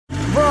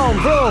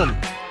Vroom, vroom.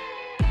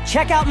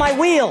 Check out my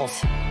wheels.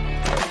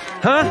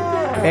 Huh?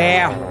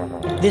 Yeah.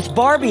 This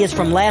Barbie is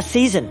from last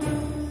season.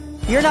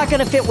 You're not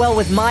gonna fit well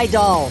with my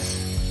dolls.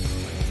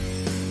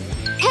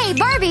 Hey,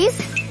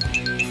 Barbies!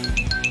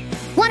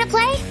 Wanna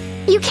play?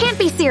 You can't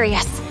be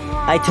serious.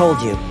 I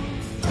told you.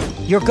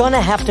 You're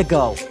gonna have to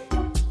go.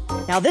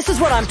 Now this is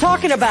what I'm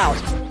talking about.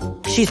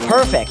 She's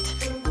perfect.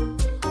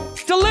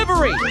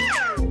 Delivery!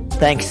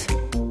 Thanks.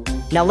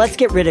 Now let's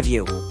get rid of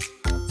you.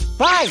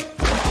 Bye!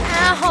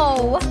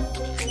 Ow!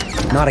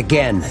 Not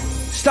again.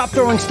 Stop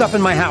throwing stuff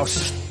in my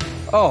house.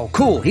 Oh,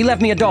 cool. He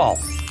left me a doll.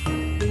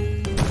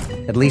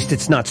 At least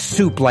it's not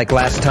soup like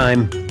last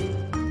time.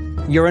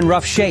 You're in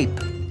rough shape.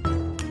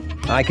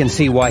 I can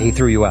see why he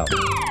threw you out.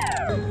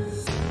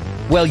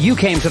 Well, you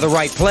came to the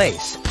right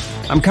place.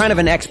 I'm kind of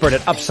an expert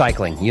at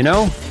upcycling, you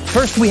know?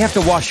 First, we have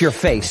to wash your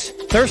face.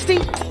 Thirsty?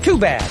 Too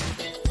bad.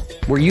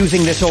 We're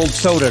using this old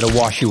soda to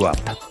wash you up.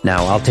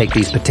 Now, I'll take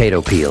these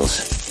potato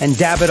peels and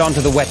dab it onto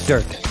the wet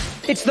dirt.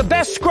 It's the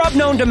best scrub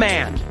known to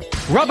man.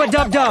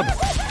 Rub-a-dub-dub.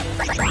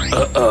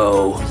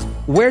 Uh-oh.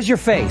 Where's your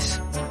face?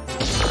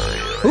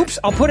 Oops,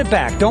 I'll put it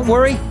back. Don't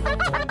worry.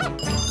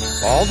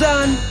 All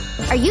done.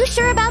 Are you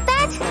sure about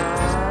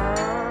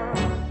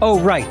that? Oh,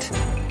 right.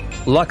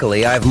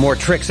 Luckily, I have more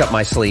tricks up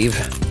my sleeve.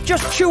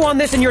 Just chew on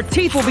this and your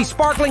teeth will be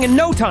sparkling in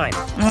no time.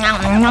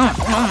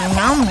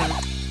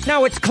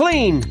 Now it's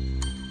clean.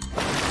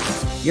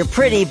 You're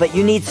pretty, but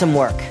you need some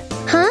work.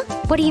 Huh?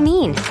 What do you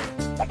mean?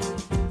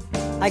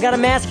 I gotta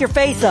mask your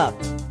face up.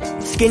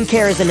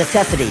 Skincare is a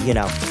necessity, you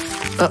know.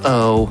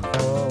 Uh-oh.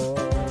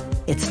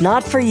 It's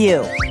not for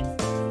you.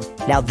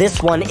 Now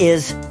this one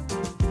is...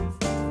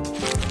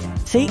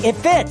 See, it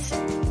fits.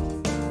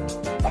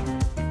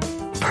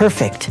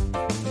 Perfect.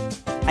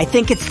 I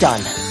think it's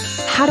done.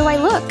 How do I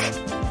look?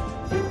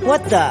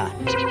 What the?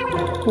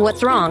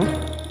 What's wrong?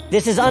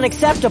 This is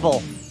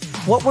unacceptable.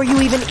 What were you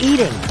even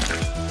eating?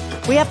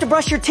 We have to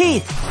brush your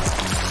teeth.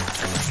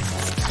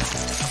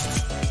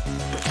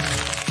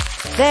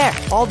 There,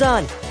 all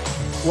done.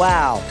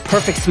 Wow,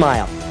 perfect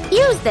smile.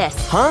 Use this.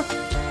 Huh?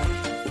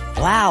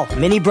 Wow,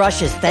 mini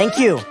brushes, thank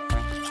you.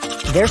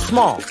 They're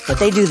small, but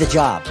they do the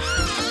job.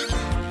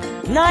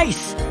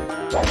 Nice!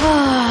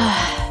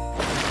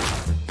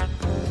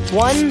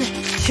 1,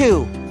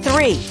 2,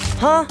 3,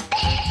 huh?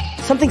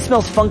 Something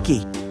smells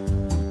funky.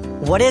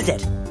 What is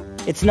it?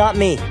 It's not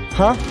me,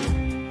 huh?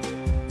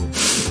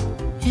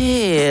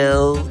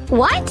 Ew.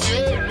 What?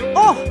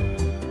 Oh!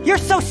 You're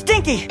so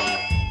stinky!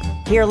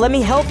 Here, let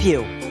me help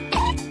you.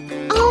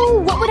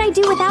 Oh, what would I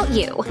do without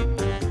you?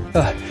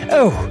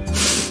 Oh.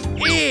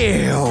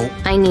 Ew.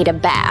 I need a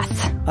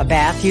bath. A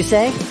bath, you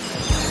say?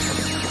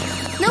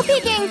 No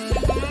peeking!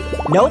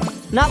 Nope,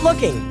 not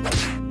looking.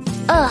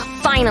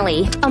 Ugh,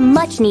 finally. A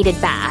much-needed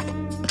bath.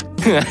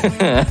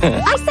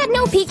 I said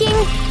no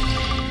peeking!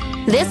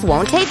 This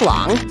won't take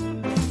long.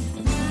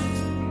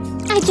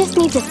 I just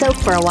need to soak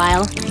for a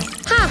while.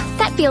 Ha!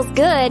 That feels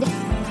good.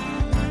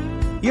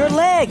 Your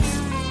legs!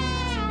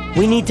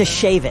 We need to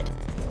shave it.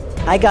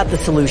 I got the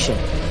solution.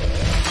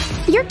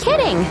 You're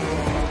kidding.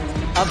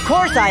 Of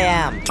course I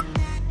am!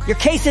 Your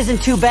case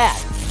isn't too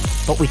bad,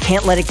 but we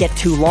can't let it get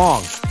too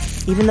long,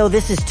 even though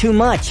this is too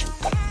much.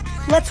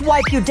 Let's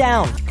wipe you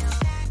down.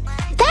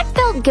 That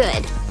felt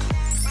good.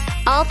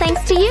 All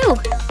thanks to you.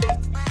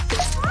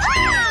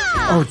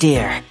 Oh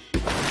dear.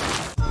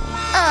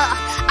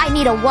 I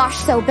need a wash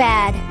so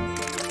bad.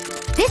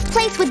 This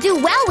place would do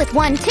well with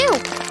one, too.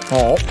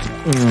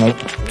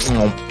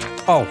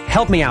 Oh,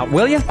 help me out,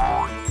 will you?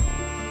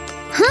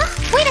 Huh?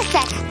 Wait a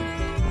sec.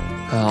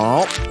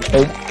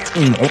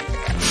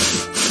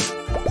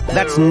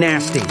 That's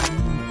nasty.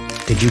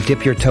 Did you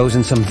dip your toes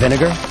in some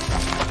vinegar?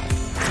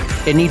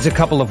 It needs a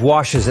couple of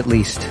washes at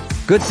least.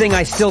 Good thing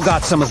I still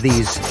got some of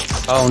these.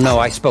 Oh no,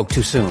 I spoke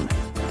too soon.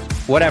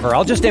 Whatever,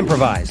 I'll just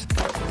improvise.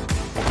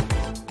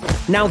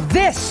 Now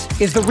this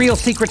is the real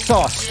secret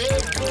sauce.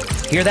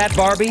 Hear that,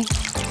 Barbie?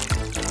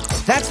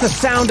 That's the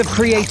sound of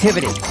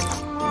creativity.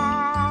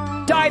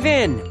 Dive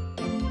in!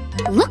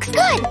 Looks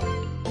good.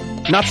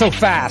 Not so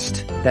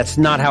fast. That's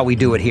not how we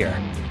do it here.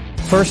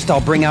 First,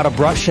 I'll bring out a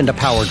brush and a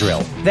power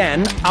drill.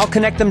 Then, I'll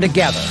connect them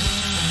together.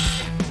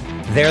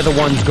 They're the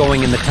ones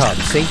going in the tub,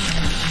 see?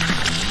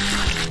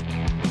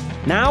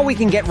 Now we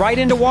can get right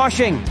into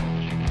washing.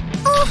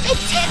 Oof, it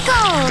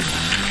tickles!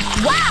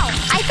 Wow,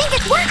 I think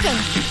it's working.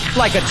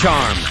 Like a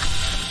charm.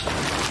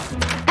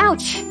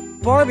 Ouch.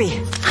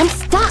 Barbie. I'm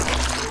stuck.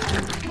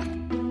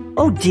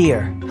 Oh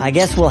dear. I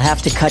guess we'll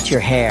have to cut your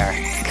hair.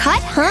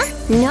 Cut, huh?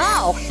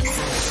 No.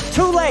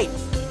 Too late.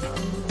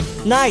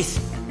 Nice.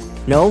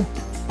 No?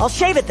 I'll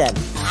shave it then.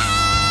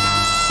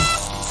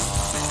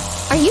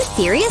 Are you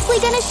seriously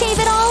gonna shave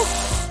it all?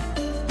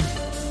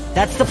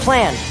 That's the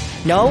plan.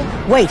 No?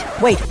 Wait.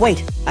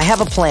 I have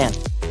a plan.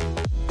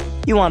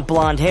 You want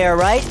blonde hair,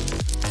 right?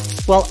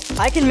 Well,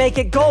 I can make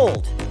it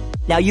gold.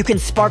 Now you can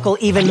sparkle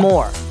even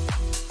more.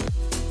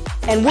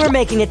 And we're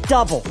making it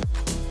double.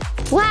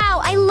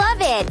 Wow, I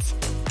love it.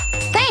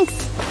 Thanks.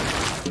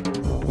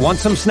 Want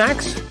some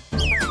snacks?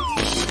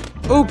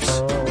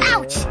 Oops.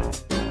 Ouch.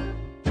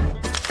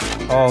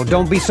 Oh,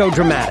 don't be so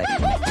dramatic.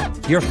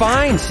 You're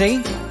fine,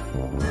 see?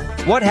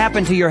 What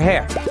happened to your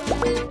hair?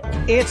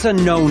 It's a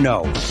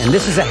no-no, and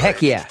this is a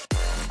heck yeah.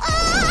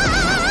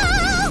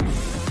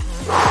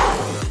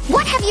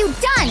 What have you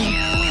done?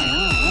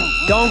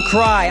 Don't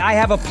cry, I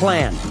have a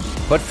plan.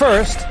 But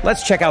first,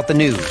 let's check out the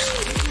news.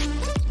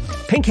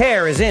 Pink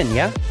hair is in,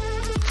 yeah?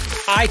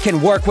 I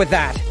can work with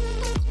that.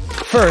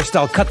 First,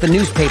 I'll cut the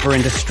newspaper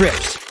into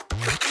strips.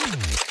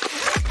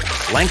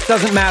 Length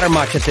doesn't matter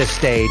much at this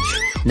stage.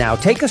 Now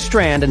take a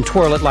strand and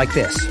twirl it like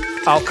this.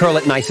 I'll curl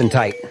it nice and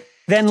tight.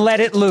 Then let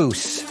it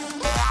loose.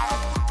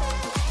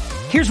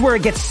 Here's where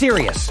it gets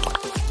serious.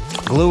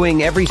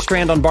 Gluing every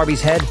strand on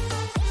Barbie's head.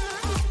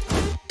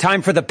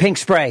 Time for the pink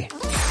spray.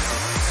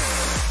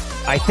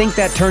 I think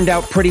that turned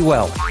out pretty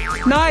well.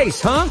 Nice,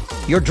 huh?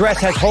 Your dress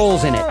has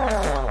holes in it.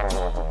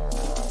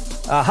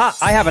 Aha,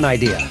 I have an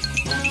idea.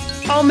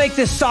 I'll make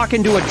this sock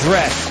into a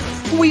dress.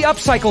 We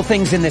upcycle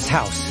things in this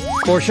house.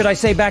 Or should I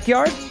say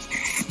backyard?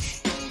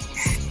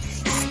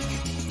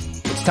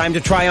 It's time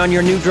to try on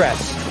your new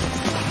dress.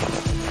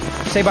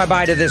 Say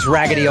bye-bye to this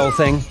raggedy old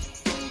thing.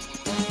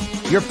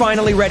 You're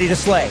finally ready to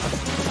slay.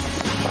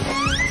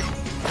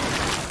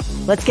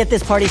 Let's get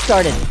this party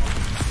started.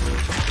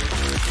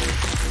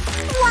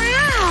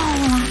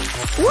 Wow!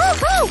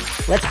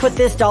 Woohoo! Let's put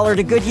this dollar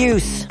to good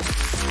use.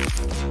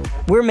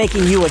 We're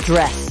making you a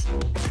dress.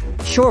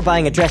 Sure,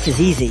 buying a dress is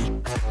easy,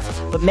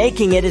 but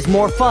making it is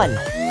more fun.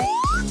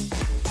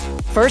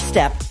 First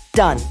step,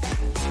 done.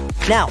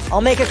 Now,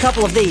 I'll make a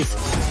couple of these,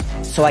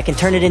 so I can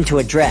turn it into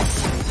a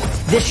dress.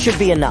 This should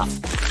be enough.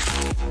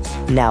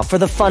 Now for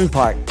the fun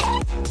part.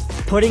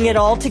 Putting it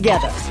all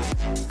together.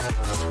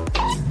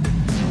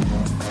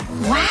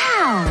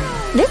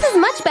 Wow! This is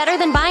much better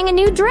than buying a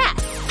new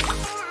dress.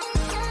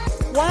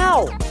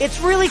 Wow, it's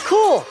really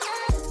cool.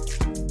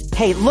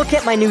 Hey, look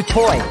at my new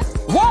toy.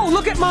 Whoa,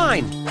 look at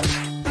mine!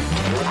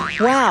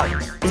 Wow,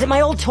 is it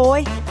my old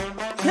toy?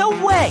 No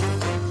way!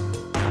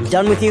 I'm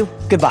done with you.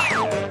 Goodbye.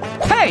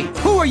 Hey,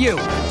 who are you?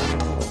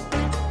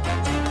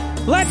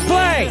 Let's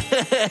play!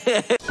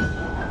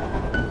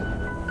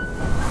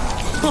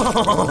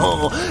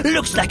 Oh,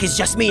 looks like it's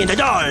just me and the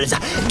dolls.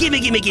 Gimme,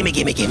 gimme, gimme,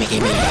 gimme, gimme,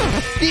 gimme.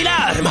 The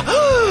alarm!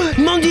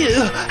 Mon Dieu,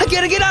 I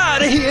gotta get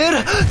out of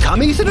here.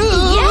 Coming through.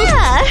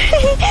 Yeah!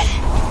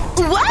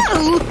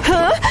 Whoa!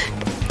 Huh?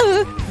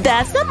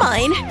 That's not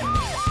mine.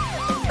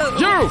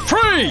 You,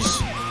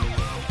 freeze!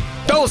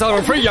 Those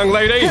aren't free, young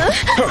lady.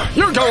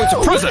 You're going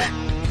to prison.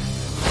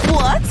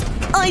 What?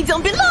 I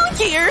don't belong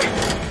here.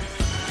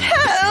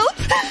 Help!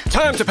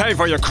 Time to pay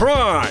for your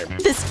crime.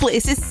 This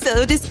place is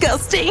so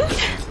disgusting.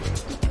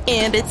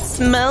 And it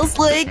smells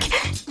like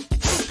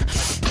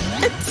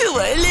a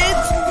toilet.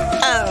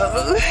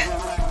 Oh.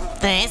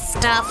 This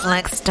stuff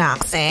looks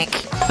toxic.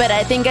 But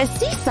I think I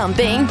see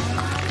something.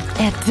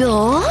 A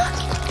doll?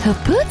 Who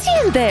put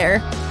you in there?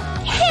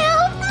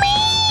 Help me!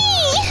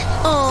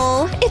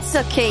 Oh, it's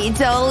okay,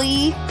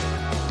 Dolly.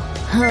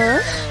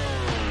 Huh?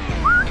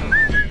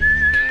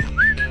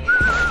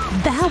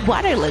 That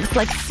water looks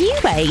like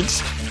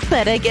sewage.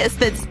 But I guess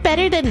that's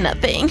better than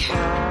nothing.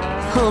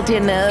 Hold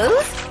your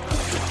nose.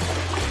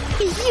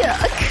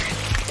 Yuck.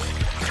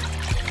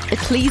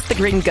 At least the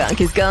green gunk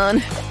is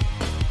gone.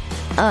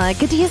 I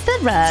could use the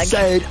rug.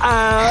 Say it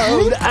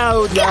out,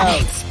 out, Got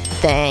out. it.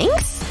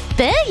 Thanks.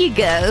 There you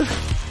go.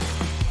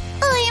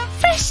 I am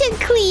fresh and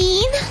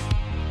clean.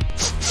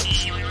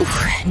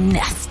 Oof,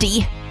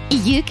 nasty.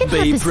 You can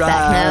have Be this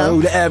back now.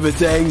 proud,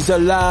 everything's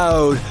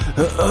allowed.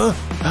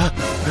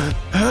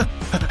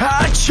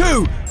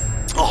 Achoo!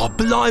 Oh,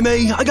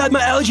 blimey, I got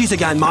my allergies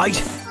again,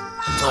 mate.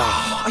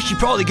 Oh, I should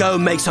probably go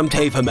and make some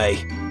tea for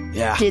me.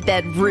 Yeah. Did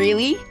that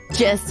really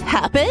just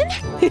happen?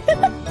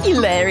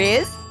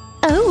 Hilarious.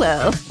 Oh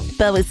well,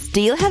 but we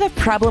still have a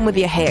problem with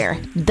your hair.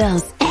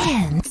 Those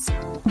ends.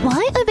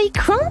 Why are they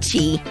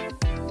crunchy?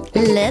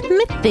 Let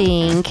me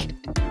think.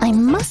 I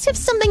must have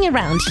something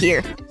around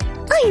here.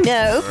 I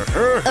know.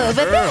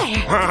 Over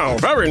there. Wow,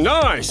 very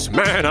nice.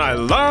 Man, I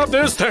love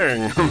this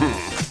thing.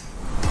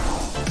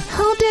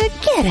 How do I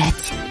get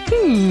it?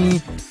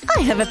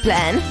 I have a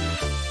plan.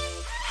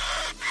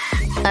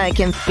 I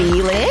can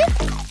feel it.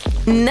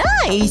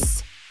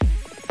 Nice!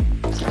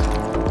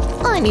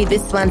 I need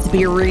this one to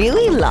be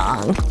really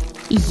long.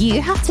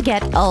 You have to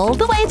get all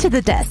the way to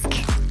the desk.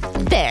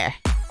 There.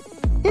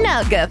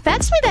 Now go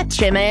fetch me that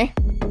trimmer.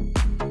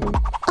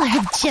 I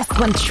have just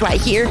one try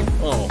here.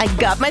 I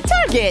got my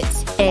target.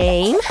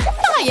 Aim,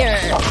 fire!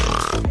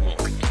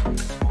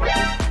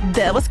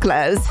 That was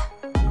close.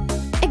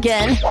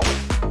 Again.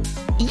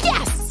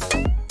 Yes!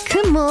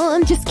 Come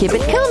on, just keep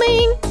it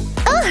coming.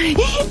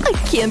 I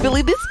can't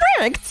believe this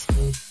worked.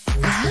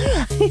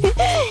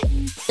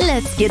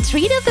 Let's get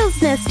rid of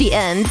those nasty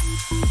ends.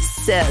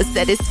 So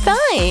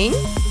satisfying.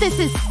 This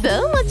is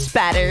so much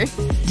better.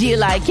 Do you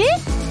like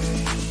it?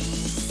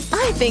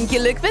 I think you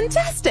look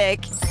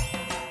fantastic.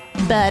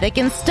 But I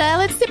can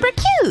style it super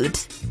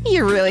cute.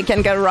 You really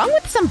can go wrong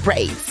with some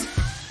braids.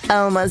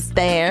 Almost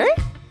there.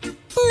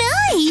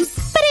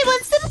 Nice! But I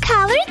want some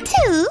color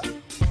too.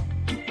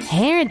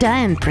 Hair dye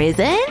in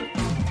prison?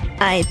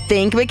 I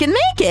think we can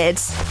make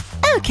it.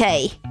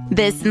 Okay,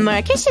 this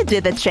marker should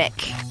do the trick.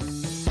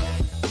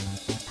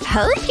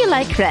 Hope you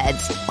like red.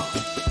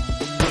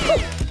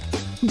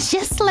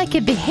 Just like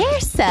a hair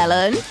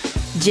salon.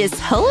 Just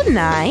hold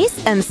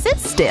nice and sit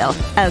still,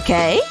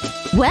 okay?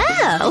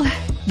 Wow!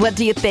 What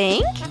do you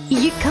think?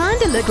 You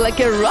kinda look like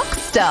a rock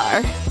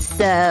star.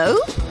 So,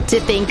 to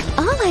think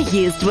all I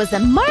used was a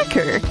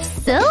marker.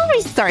 So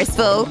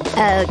resourceful.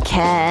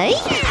 Okay.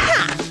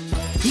 Ha!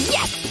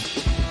 Yes!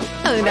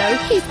 Oh no,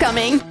 he's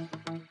coming.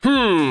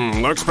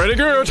 Looks pretty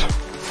good.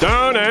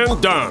 Done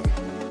and done.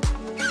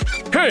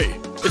 Hey,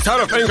 it's out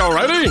of ink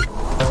already?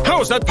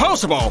 How is that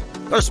possible?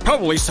 There's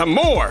probably some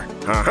more.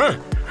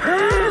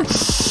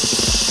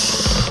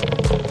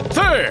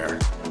 There!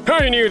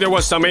 I knew there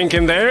was some ink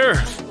in there.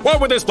 What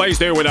would this place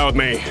do without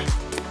me?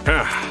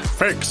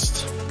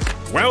 Fixed.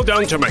 Well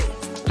done to me.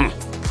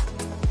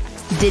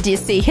 Did you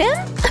see him?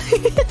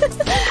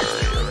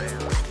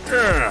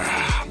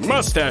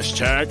 Mustache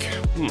check.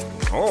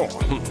 Oh.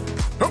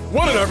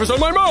 What on earth is on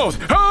my mouth?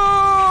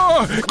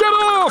 Ah! Get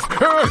off!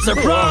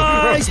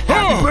 Surprise!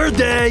 Happy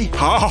birthday!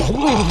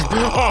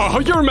 Oh,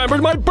 you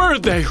remembered my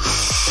birthday.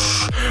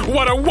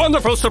 What a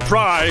wonderful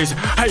surprise!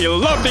 I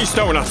love these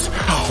donuts.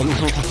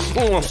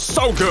 Oh,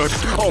 so good.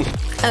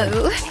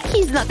 Oh,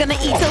 he's not gonna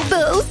eat all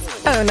those.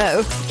 Oh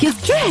no, he's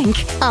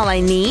drank. All I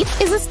need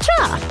is a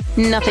straw.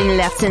 Nothing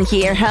left in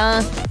here,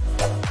 huh?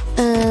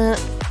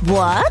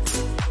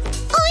 What?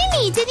 I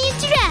need a new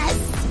dress.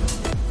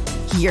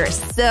 You're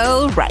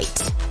so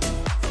right.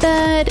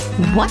 But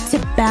what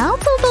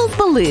about all those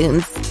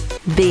balloons?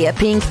 They are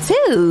pink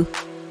too.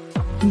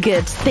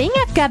 Good thing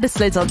I've got this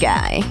little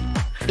guy.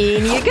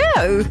 In you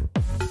go.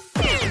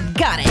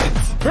 Got it.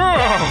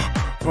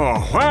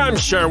 Oh, I'm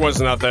sure it was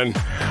nothing.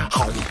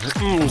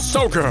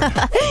 So good.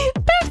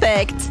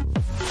 Perfect.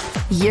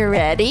 You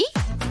ready?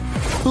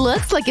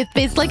 Looks like it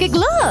fits like a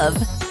glove.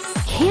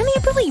 Can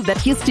you believe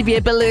that used to be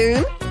a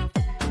balloon?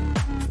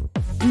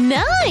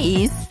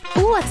 Nice.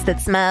 What's that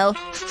smell?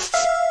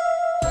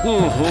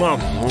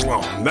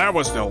 That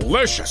was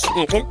delicious.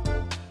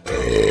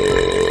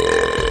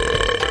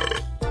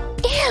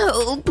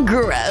 Ew,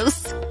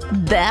 gross.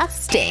 That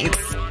stinks.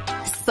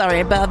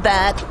 Sorry about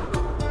that.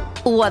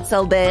 What's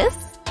all this?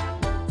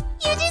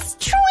 You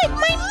destroyed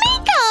my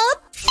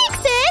makeup! Fix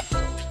it!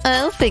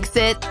 I'll fix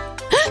it.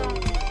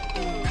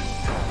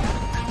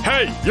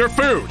 Hey, your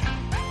food.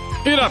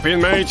 Eat up,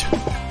 inmate.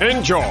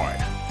 Enjoy.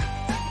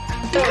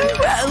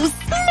 Gross!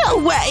 No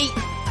way!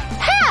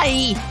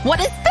 Hey! What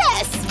is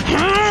this?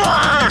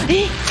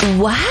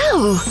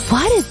 Wow!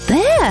 What is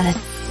this?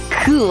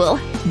 Cool.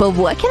 But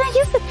what can I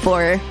use it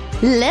for?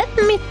 Let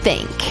me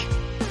think.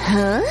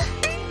 Huh?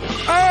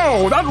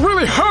 Oh, that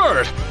really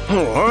hurt!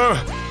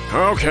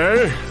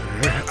 Okay.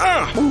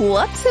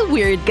 What's a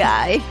weird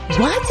guy?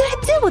 What do I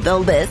do with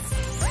all this?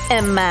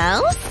 A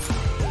mouse?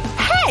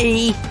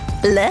 Hey!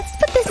 Let's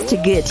put this to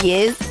good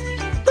use.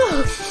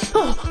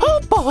 Oh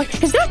boy,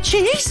 is that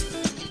cheese?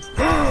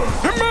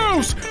 A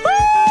mouse!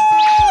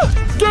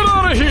 Get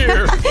out of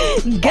here!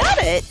 Got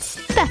it!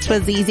 That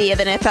was easier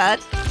than I thought.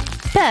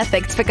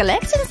 Perfect for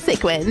collection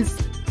sequence.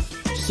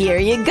 Here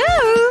you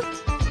go!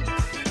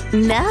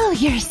 Now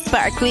you're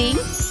sparkling.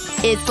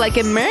 It's like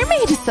a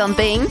mermaid or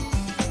something.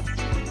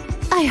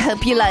 I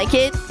hope you like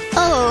it.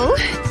 Oh,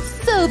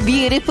 so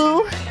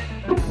beautiful.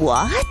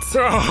 What?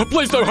 Oh,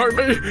 please don't hurt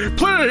me!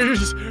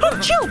 Please! Oh,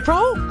 chill,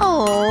 bro.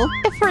 Oh,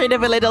 afraid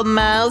of a little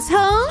mouse, huh?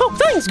 Oh,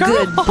 thanks,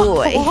 girl. Good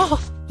boy.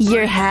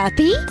 You're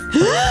happy?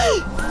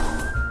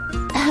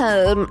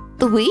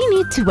 We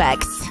need to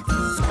wax.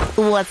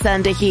 What's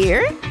under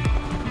here?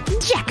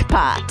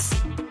 Jackpot.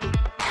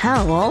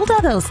 How old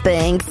are those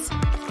things?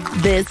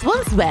 This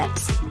one's wet.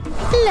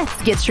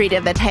 Let's get rid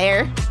of that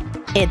hair.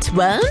 It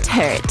won't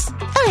hurt.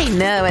 I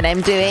know what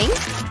I'm doing.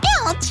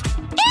 Ouch!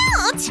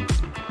 Ouch!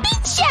 Be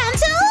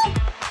gentle!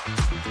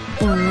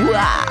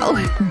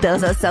 Wow,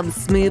 those are some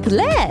smooth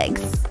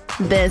legs.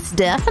 This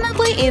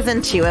definitely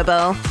isn't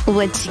chewable,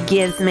 which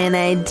gives me an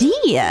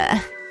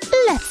idea.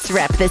 Let's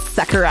wrap this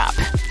sucker up.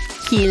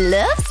 He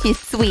loves his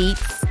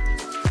sweets.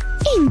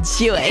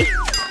 Enjoy.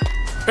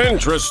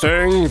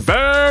 Interesting.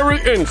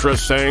 Very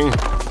interesting.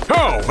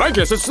 Oh, I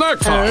guess it's snack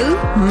time.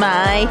 Oh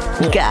my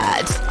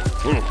god.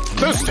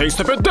 This tastes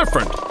a bit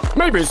different.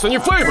 Maybe it's a new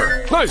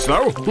flavor. Nice,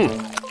 though.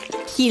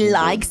 He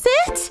likes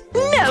it?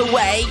 No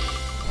way.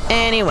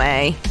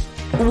 Anyway,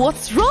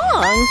 what's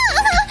wrong?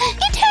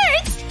 It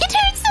hurts! It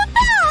hurts so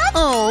bad!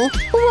 Oh,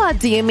 what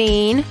do you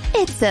mean?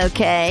 It's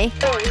okay.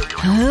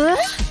 Huh?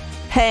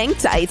 Hang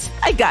tight.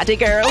 I got it,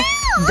 girl.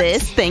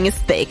 This thing is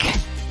thick.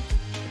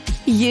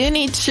 You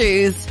need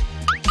shoes.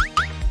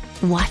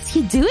 What's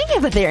he doing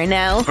over there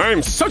now?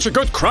 I'm such a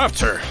good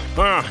crafter.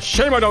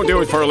 Shame I don't do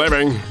it for a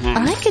living.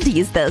 I could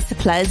use those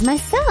supplies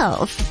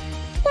myself.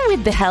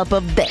 With the help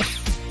of this.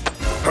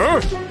 Huh?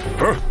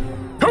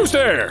 Who's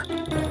there?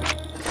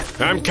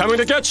 I'm coming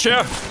to get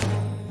you.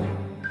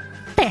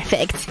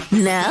 Perfect.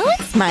 Now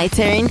it's my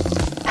turn.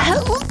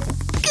 Oh,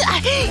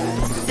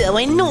 so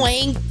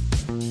annoying.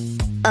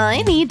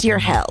 I need your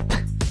help.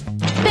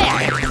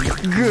 There.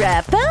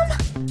 Grab them.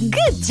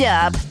 Good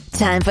job!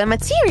 Time for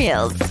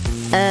materials.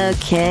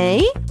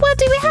 Okay, what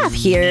do we have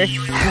here?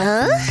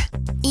 Huh?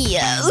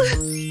 Yo!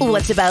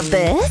 What about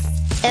this?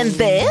 And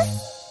this?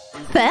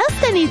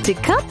 First, I need to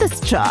cut the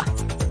straw.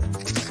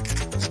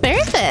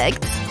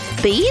 Perfect!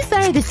 These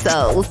are the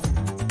soles.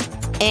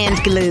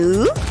 And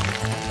glue.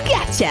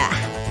 Gotcha!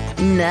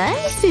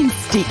 Nice and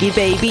sticky,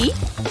 baby.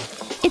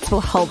 It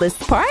will hold this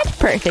part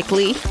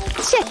perfectly.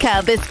 Check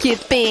out these cute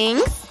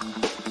things.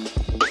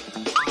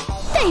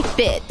 They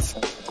fit.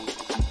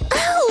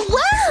 Oh,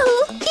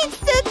 wow! It's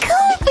so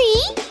comfy!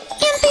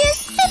 And they're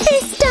super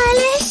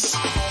stylish!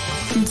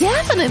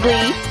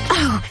 Definitely!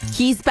 Oh,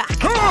 he's back.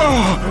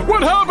 Ah,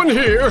 what happened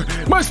here?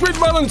 My sweet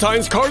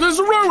Valentine's card is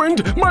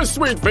ruined! My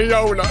sweet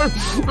Fiona!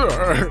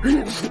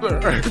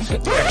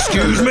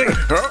 Excuse me?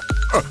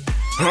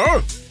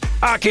 Huh?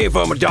 I came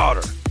for my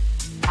daughter.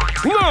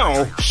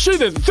 No! She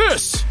did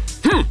this!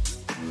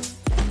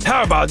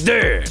 How about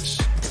this?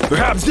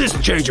 Perhaps this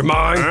will change your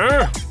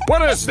mind.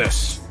 What is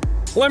this?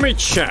 Let me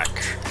check.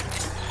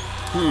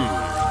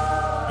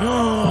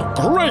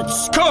 Great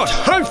Scott!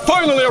 I'm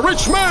finally a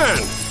rich man!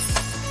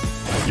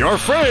 You're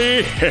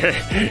free!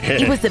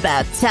 It was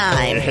about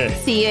time.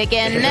 See you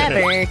again,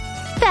 never.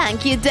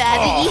 Thank you,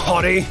 Daddy. Oh,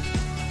 honey.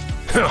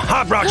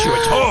 I brought you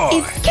a toy.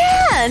 It's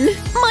Ken!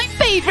 My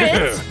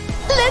favorite!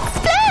 Let's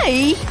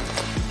play!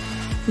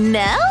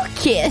 Now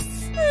kiss.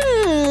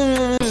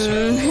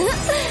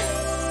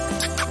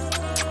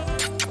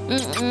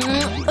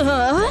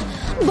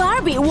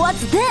 Barbie,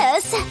 what's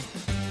this?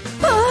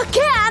 Oh,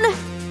 Ken!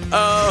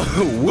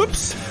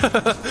 Whoops.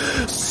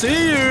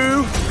 See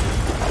you.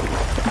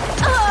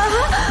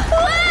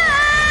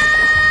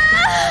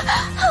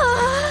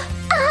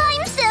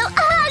 I'm so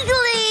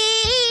ugly!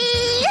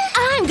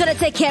 I'm gonna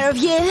take care of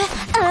you.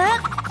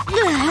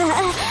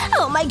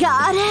 Oh my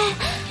god.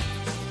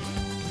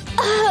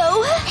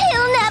 Oh,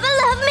 he'll never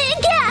love me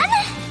again!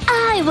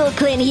 I will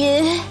clean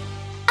you.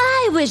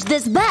 I wish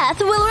this bath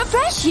will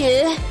refresh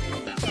you.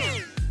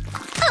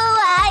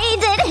 Why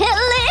did he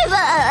leave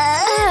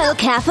us? Oh,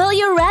 careful,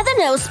 you're rather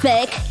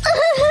nose-pick.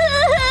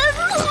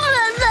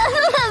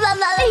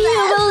 You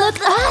will look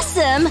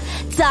awesome.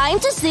 Time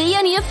to see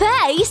a new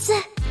face.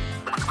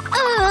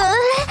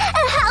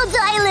 How do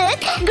I look?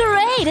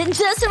 Great,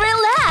 just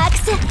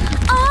relax.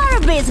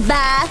 Orbis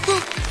bath.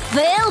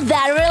 Feel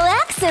that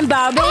relaxing,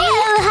 Barbie.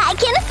 Oh, I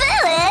can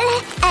feel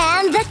it.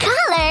 And the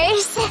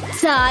colors.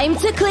 Time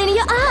to clean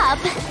you up.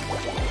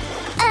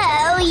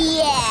 Oh,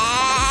 yeah.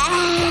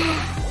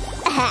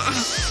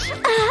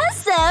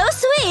 So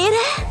sweet.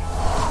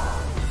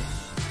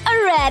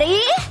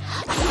 Ready?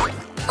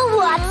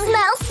 What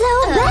smells so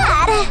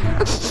bad?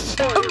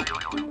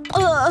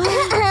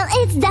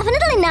 It's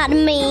definitely not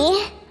me.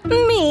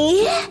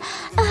 Me?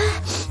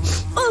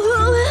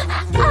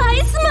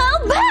 I smell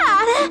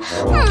bad.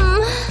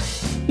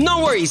 No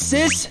worries,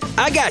 sis.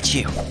 I got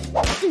you.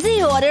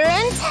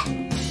 Deodorant?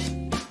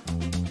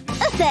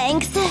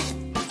 Thanks.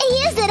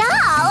 Use it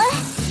all.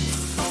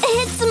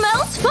 It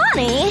smells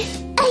funny.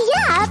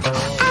 Yup,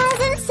 as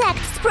insect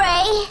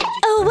spray.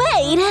 Oh,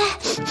 wait.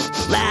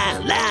 La,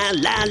 la,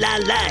 la, la,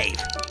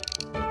 life.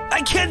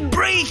 I can't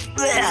breathe.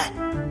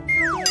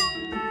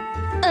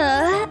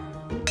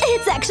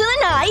 It's actually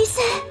nice.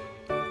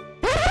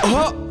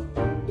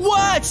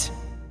 What?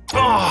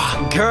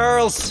 Oh,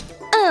 girls.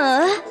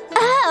 Oh,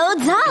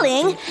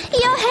 darling,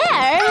 your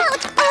hair.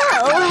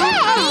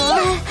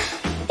 Oh,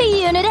 hey.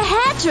 You need a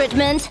hair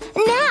treatment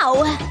now.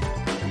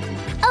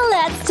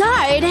 Let's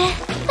start.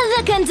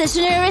 The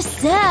conditioner is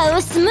so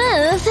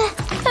smooth.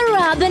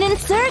 Rubbing in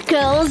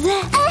circles.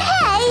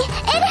 Hey,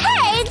 it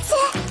hurts.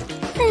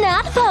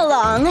 Not for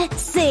long.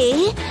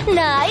 See?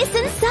 Nice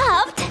and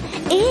soft.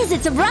 Easy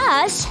to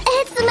brush.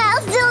 It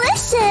smells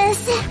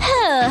delicious.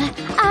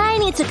 I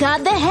need to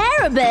cut the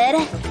hair a bit.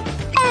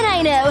 And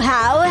I know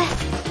how.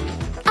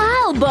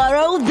 I'll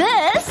borrow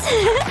this.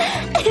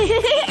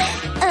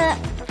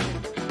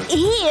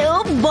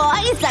 Ew,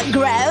 boys are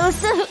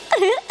gross.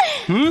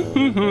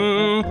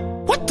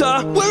 What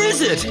the? Where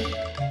is it?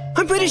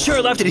 I'm pretty sure I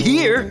left it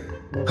here.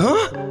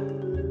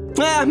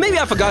 Huh? Maybe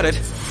I forgot it.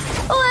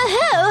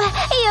 Woohoo!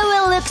 You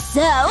will look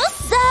so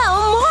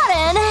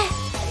modern.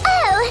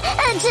 Oh,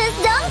 just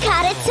don't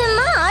cut it too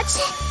much.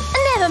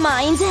 Never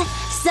mind.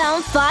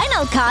 Some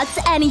final cuts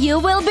and you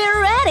will be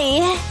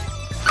ready.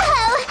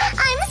 Oh,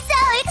 I'm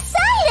so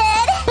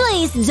excited!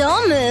 Please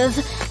don't move.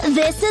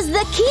 This is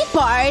the key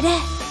part.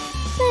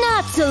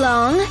 Not too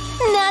long,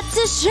 not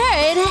too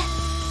short.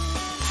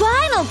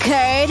 Final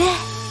curd.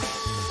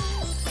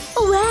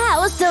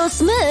 Wow, so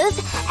smooth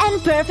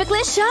and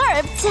perfectly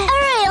sharp.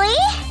 Really?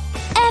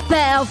 A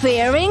pair of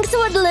earrings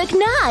would look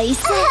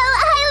nice. Oh,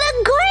 I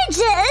look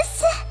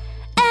gorgeous.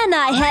 And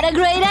I had a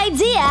great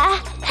idea.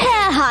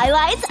 Hair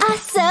highlights are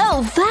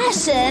so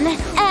fashion.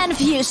 And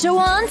fuchsia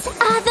ones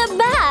are the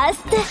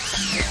best.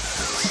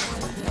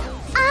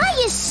 Are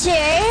you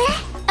sure?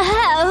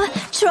 Oh,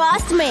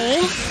 trust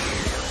me.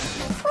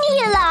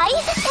 You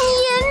like,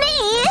 you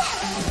need.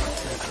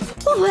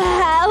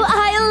 Wow,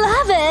 I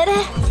love it.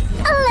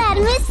 Let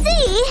me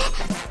see.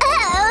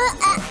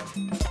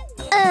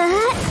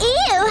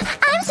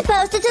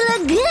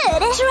 look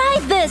good. Try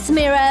this,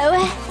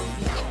 Miro.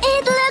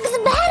 It looks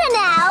better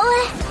now.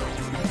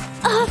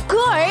 Of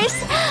course.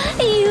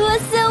 You are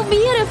so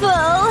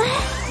beautiful.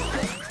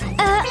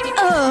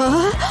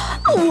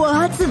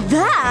 What's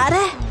that?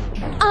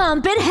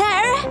 Armpit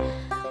hair?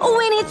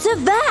 We need to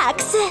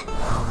wax.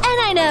 And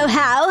I know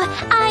how.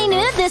 I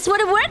knew this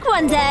would work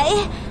one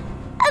day.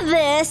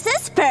 This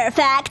is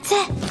perfect.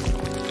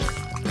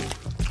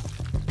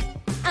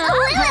 Will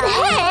it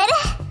hurt?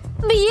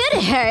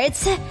 Beauty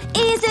hurts.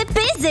 Easy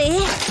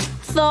peasy.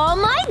 For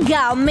my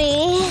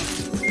gummy.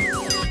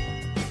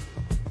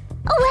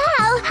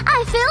 Wow, I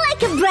feel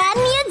like a brand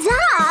new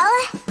doll.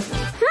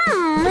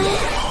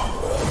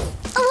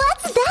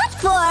 What's that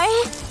for?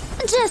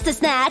 Just a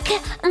snack.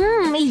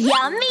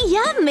 Yummy,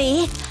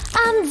 yummy.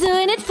 I'm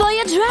doing it for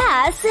your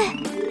dress.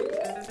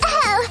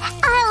 Oh,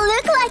 I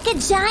look like a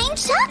giant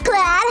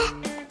chocolate.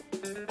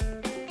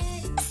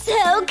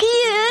 So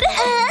cute.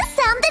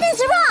 Something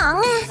is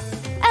wrong.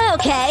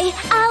 Okay,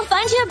 I'll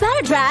find you a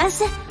better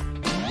dress.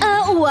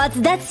 What's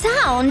that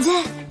sound?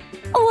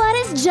 What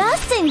is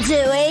Justin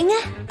doing?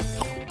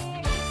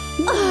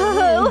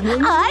 Oh,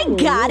 I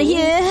got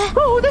you.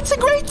 Oh, that's a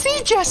great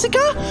tea,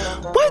 Jessica.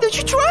 Why don't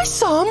you try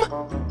some?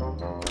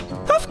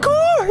 Of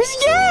course,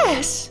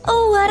 yes.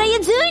 What are you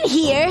doing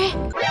here?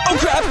 Oh,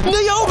 crap,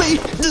 Naomi.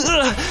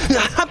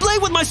 I play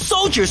with my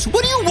soldiers.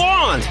 What do you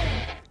want?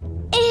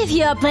 If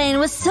you're playing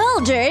with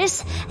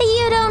soldiers,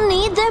 you don't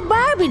need the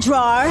Barbie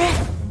drawer.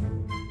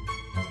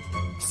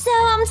 So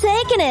I'm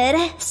taking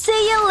it.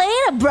 See you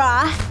later,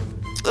 brah.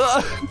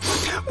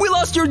 We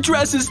lost your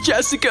dresses,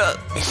 Jessica.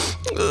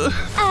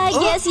 I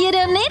guess you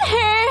don't need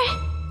her.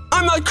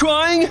 I'm not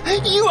crying.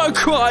 You are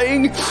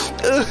crying.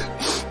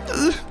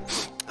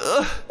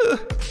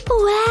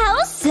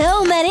 Wow,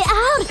 so many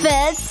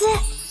outfits.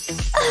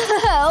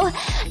 Oh,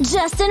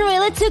 Justin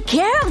really took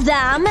care of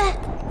them.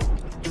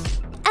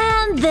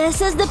 And this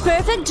is the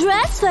perfect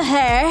dress for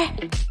her.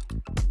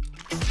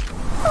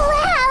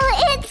 Wow,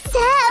 it's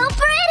so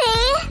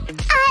pretty.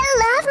 I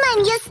love my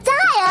new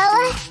style.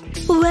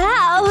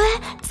 Wow,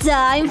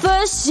 time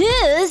for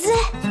shoes.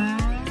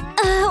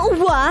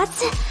 What?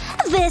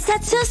 These are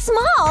too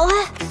small.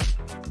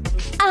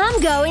 I'm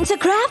going to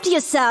craft you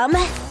some.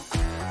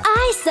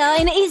 I saw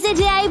an easy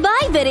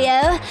DIY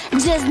video.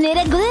 Just need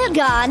a glue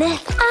gun.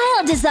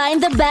 I'll design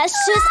the best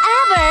shoes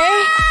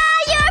ever.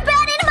 You're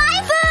burning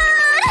my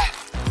food!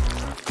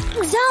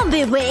 Don't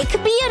be weak.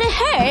 Beauty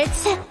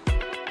hurts.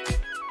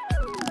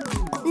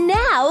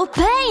 Now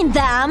paint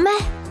them.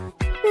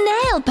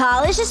 Nail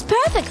polish is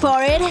perfect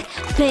for it.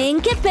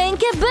 Pinky,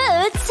 pinky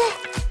boots.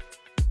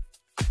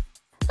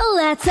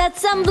 Let's add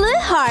some blue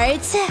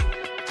hearts.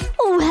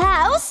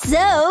 Wow,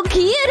 so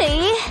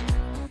cutie.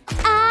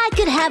 I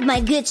could have my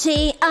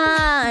Gucci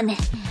on.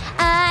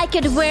 I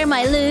could wear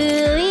my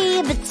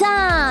Louis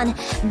Vuitton.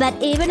 But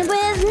even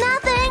with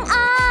nothing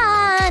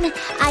on,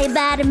 I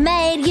bet it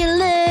made you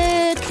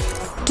look.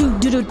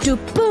 Do-do-do-do,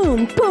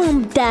 boom,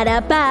 boom,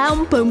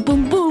 da-da-bam, boom,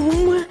 boom,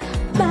 boom.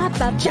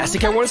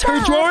 Jessica wants her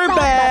drawer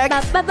back.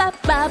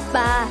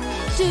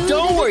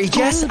 Don't worry,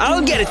 Jess.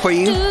 I'll get it for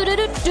you.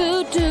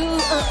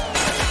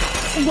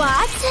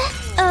 What?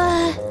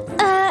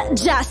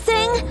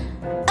 Justin?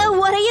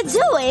 What are you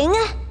doing?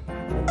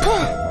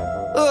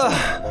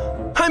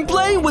 I'm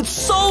playing with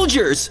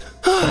soldiers.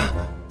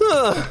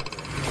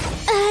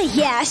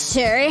 Yeah,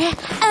 sure.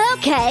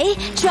 Okay,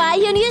 try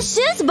your new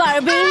shoes,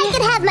 Barbie. I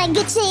could have my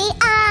Gucci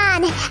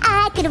on.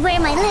 I could wear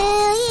my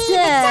Louis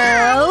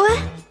Vuitton.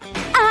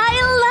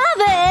 I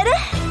love it.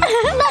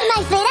 But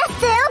my feet are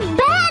still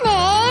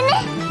burning.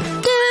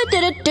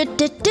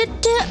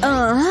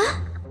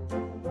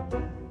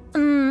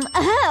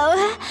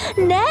 Oh,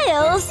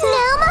 nails.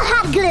 No more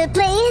hot glue,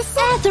 please.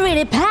 A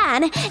 3D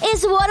pan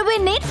is what we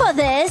need for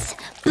this.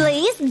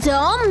 Please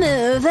don't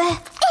move.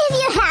 If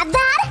you had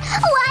that,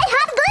 why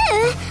hot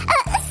glue?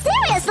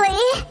 Seriously?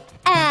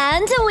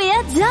 And we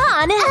are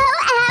done.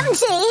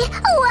 OMG,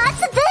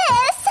 what's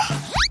this?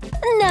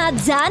 Not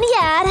done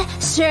yet.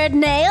 Shirt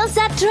nails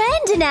are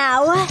trendy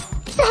now.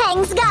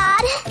 Thanks,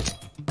 God.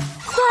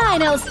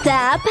 Final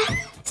step.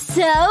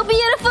 So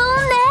beautiful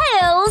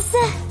nails.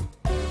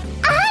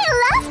 I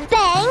love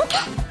pink.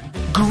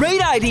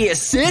 Great idea,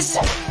 sis.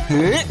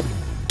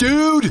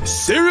 Dude,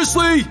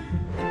 seriously?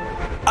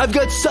 I've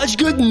got such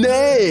good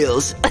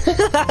nails.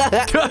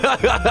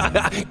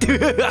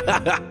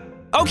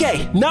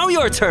 Okay, now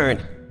your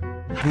turn.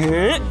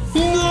 No!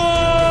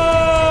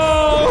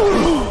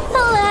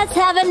 Let's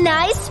have a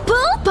nice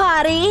pool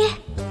party.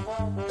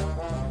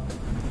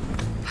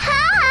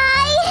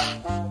 Hi!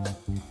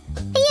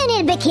 You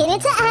need a bikini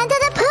to enter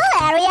the pool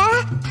area.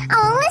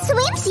 Only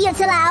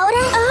swimsuits allowed.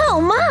 Oh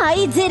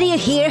my, did you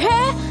hear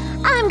her?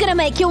 I'm gonna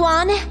make you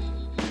one.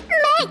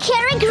 Make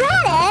her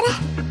regret it.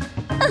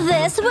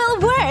 This will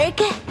work.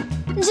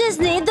 Just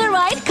need the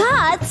right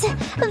cut.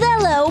 The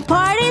low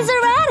part is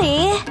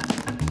ready.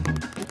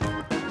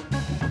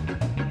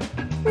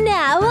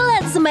 Now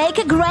let's make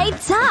a great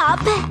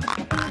top.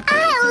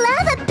 I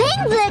love a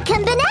pink-blue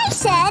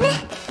combination.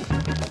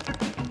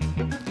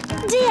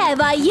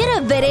 DIY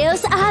YouTube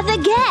videos are the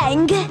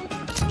gang.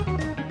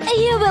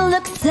 You will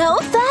look so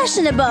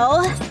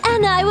fashionable,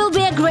 and I will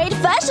be a great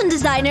fashion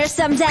designer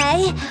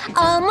someday.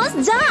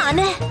 Almost done.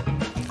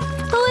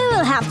 We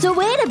will have to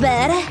wait a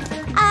bit.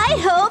 I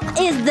hope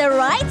it's the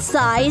right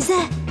size.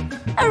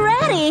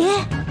 Ready?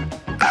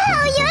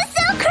 Oh, you're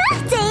so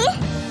crafty!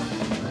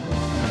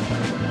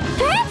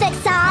 Perfect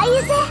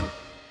size!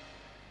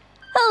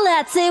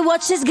 Let's see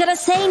what she's gonna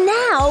say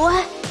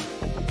now.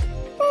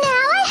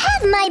 Now I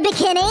have my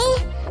bikini.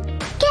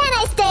 Can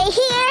I stay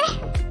here?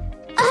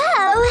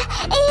 Oh,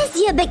 is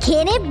your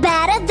bikini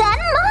better than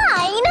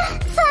mine?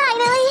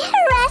 Finally,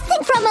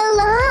 resting from a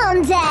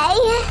long day.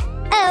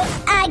 Oh,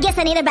 I guess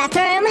I need a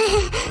bathroom.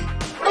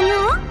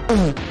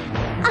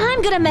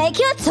 I'm gonna make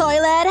you a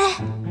toilet.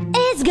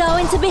 It's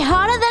going to be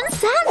harder than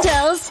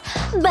sandals,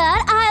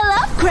 but I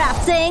love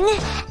crafting.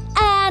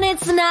 And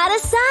it's not a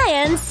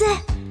science.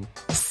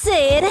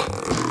 Sid,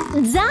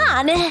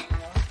 done.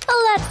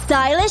 Let's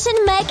stylish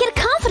and make it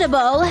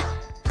comfortable.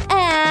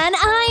 And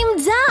I'm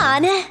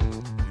done.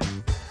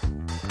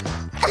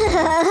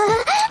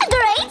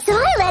 Great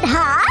toilet,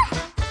 huh?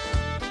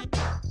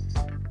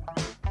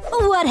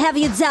 What have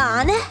you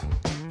done?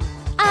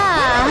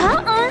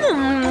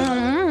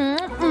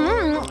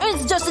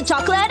 It's just a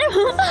chocolate.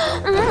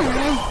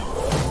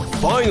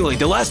 Finally,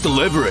 the last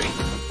delivery.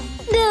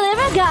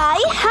 Deliver guy,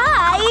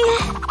 hi.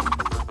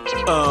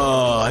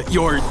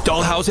 Your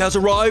dollhouse has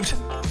arrived?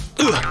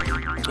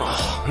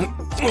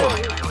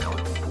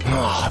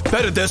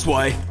 Better this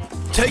way.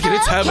 Take it,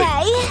 it's heavy.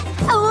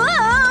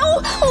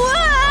 Whoa! Whoa!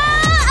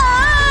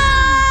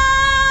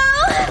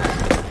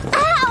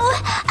 Ow!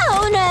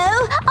 Oh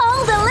no!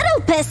 All the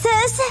little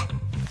pieces!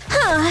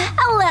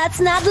 Let's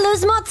not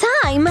lose more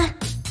time.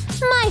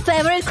 My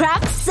favorite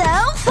craft so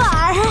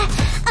far.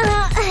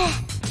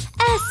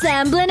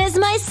 Assembling is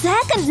my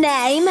second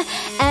name.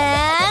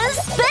 And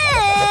spin!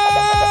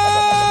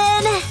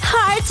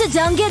 Hard to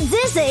don't get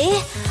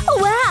dizzy.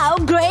 Wow,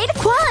 great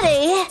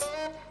quality.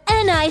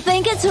 And I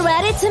think it's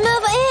ready to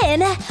move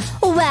in.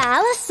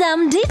 Well,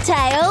 some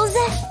details.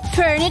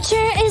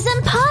 Furniture is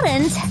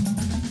important.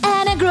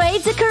 And a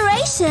great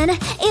decoration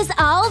is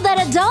all that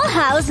a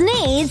dollhouse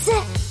needs.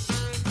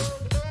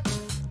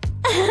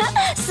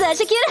 Such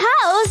a cute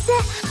house.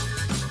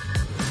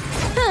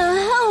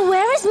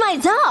 Where is my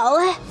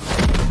doll?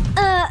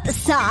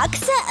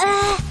 Socks?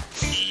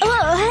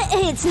 Oh,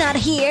 it's not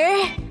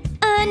here.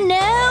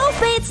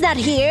 Nope, it's not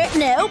here.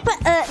 Nope,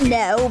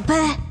 nope.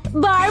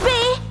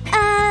 Barbie?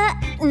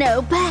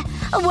 Nope.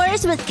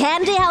 Where's with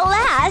Candy at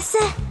last?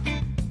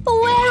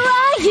 Where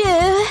are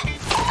you?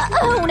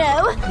 Oh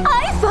no,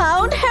 I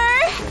found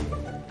her!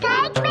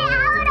 Take me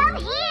out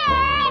of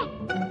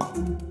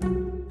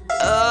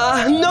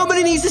here!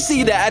 Nobody needs to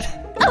see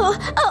that. Oh,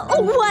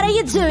 what are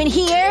you doing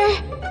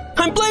here?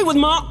 I'm playing with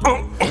my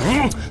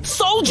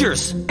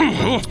soldiers.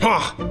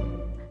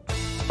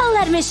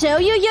 Let me show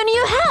you your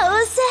new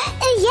house.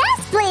 Yes,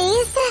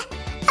 please.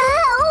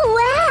 Oh,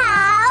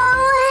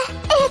 wow!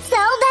 It's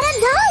all that a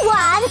doll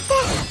wants.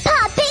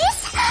 Puppies?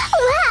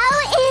 Wow,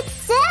 it's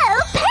so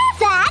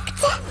perfect!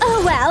 Oh,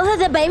 well,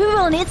 the baby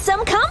will need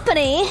some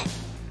company.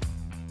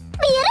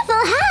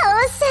 Beautiful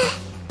house.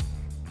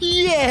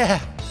 Yeah.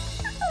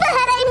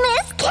 But I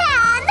miss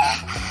Ken.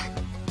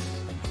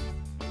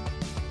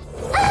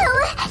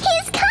 Oh,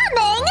 he's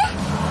coming.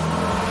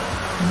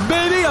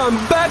 Baby, I'm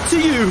back to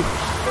you.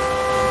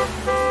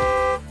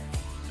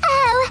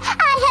 Oh,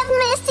 I have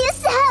missed you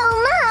so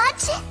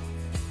much.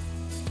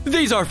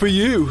 These are for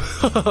you.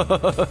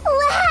 Wow!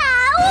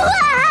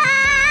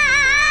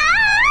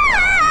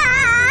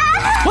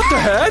 What the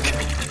heck?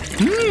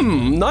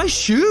 Nice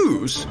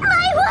shoes.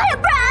 My water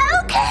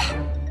broke.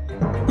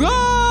 Oh!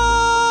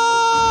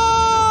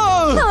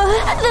 Oh,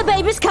 the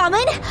baby's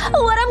coming.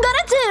 What I'm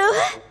gonna do?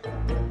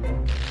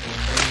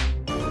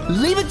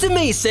 Leave it to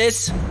me,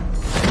 sis.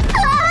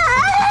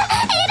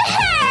 It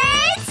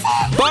hurts.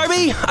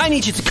 Barbie, I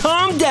need you to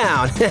calm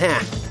down.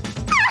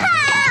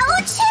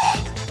 Ouch!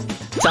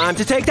 Time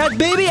to take that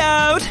baby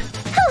out.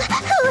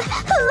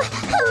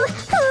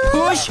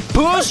 Push,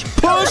 push,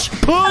 push,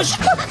 push.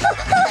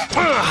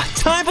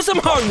 Time for some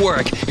hard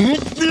work.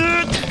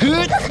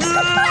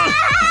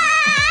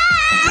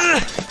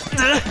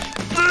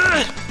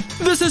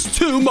 This is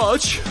too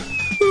much.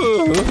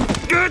 Where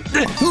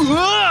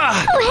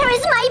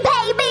is my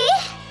baby?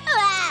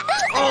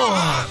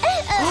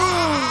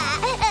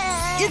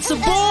 It's a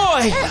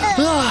boy.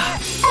 Oh,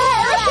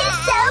 he's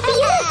so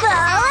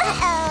beautiful.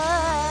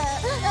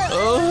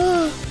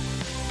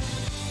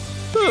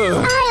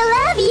 I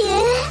love you.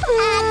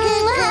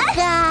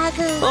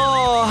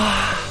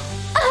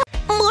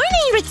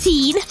 Morning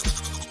routine.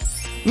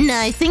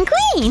 Nice and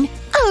clean.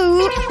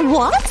 Oh,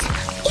 what?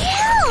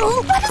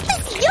 Ew! What is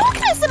this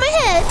yolkness in my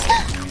head?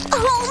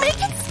 Oh,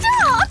 make it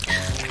stop!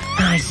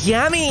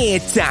 Yummy!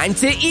 Time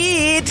to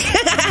eat!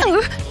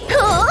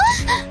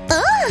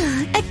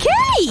 A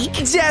cake!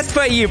 Just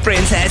for you,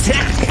 princess!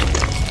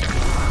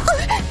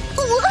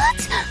 What?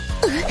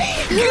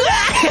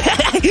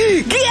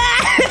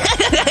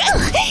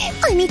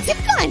 I need to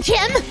find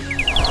him!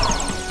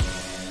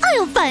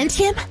 I'll find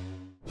him.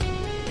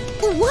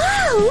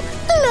 Wow!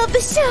 Love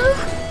the show!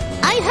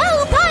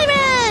 I-ho,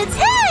 pirates!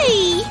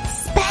 Hey!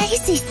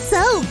 Space is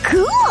so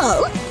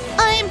cool!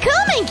 I'm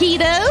coming,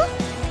 Keto!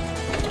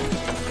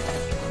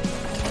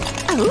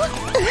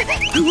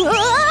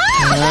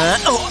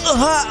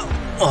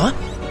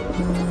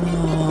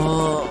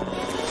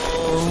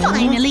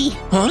 Finally!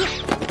 Huh?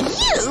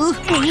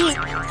 You!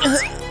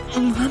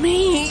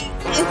 Mommy!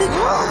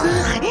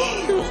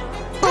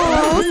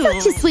 Oh,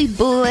 such a sweet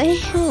boy.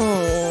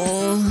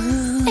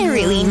 A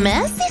really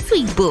messy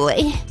sweet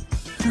boy.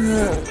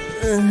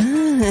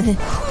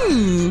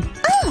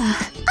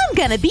 I'm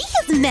gonna be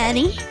his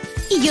nanny.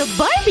 Your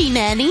Barbie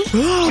nanny.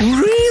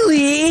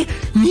 Really?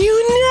 New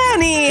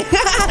nanny!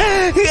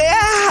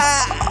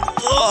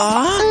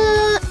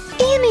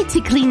 You need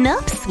to clean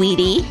up,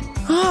 sweetie.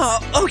 Oh,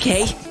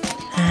 okay.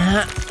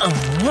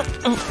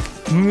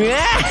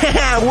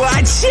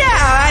 Watch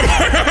out!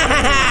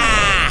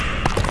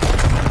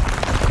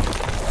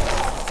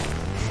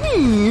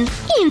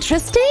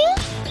 Interesting.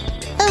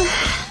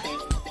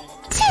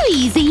 Too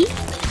easy.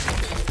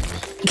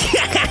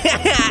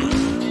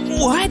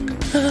 What?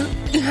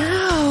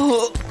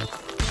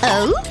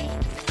 Oh?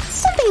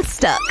 Something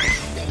stuck.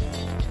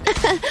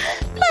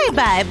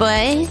 Bye-bye,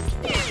 boys.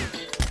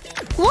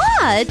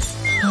 What?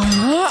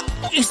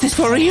 Is this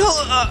for real?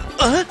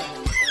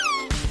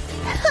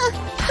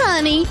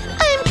 Honey,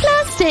 I'm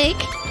plastic.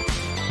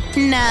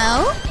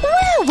 Now,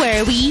 where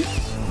were we?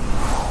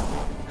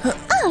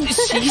 Oh,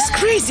 she's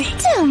crazy.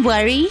 Don't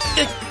worry.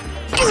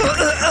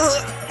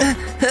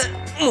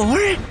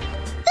 More?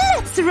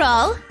 Let's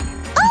roll.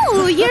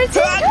 Oh, you're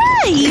too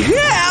high.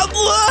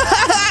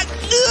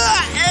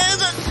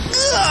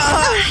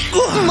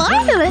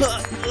 Marvelous.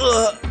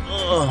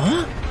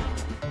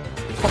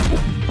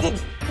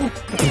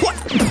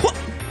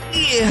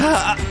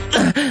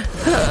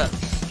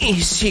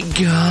 Is she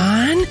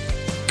gone?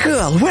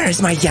 Cool,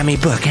 where's my yummy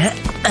book,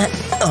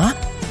 huh?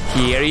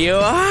 Here you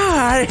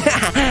are!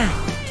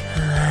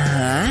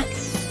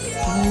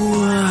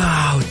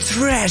 Wow,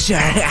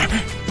 treasure!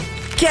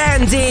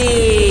 Candy!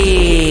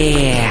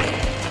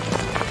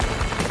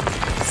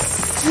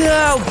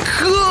 So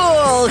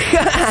cool!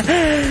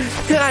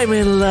 I'm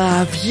in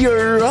love,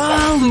 you're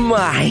all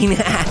mine!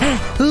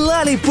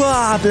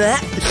 Lollipop!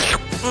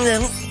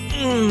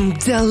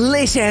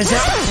 Delicious!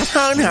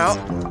 Oh no!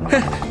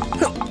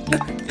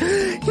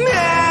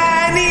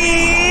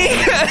 Nanny!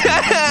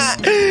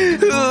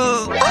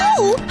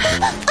 Oh,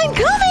 I'm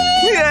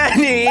coming!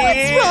 Nanny!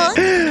 What's wrong?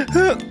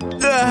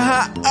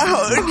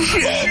 Ouch!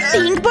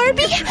 Think,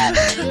 Barbie?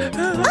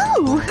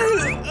 Oh,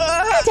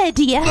 good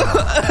idea.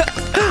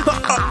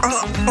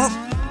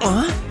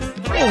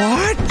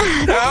 What?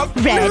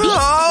 Ready? No.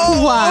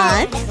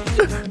 One.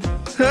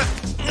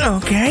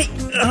 Okay.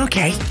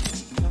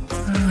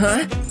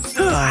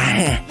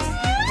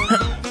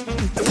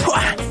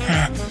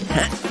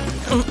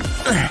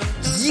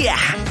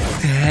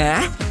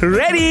 Yeah.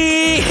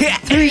 Ready?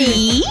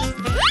 3.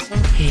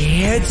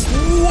 It's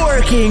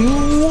working.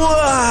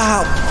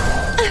 Wow.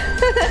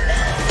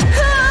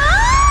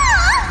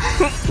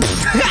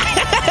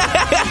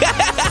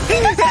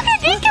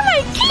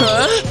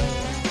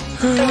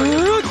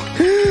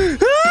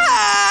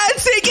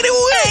 Take it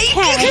away.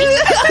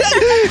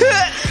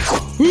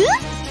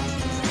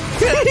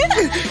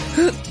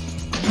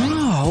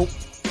 Oh.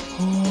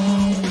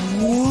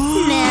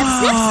 Snap,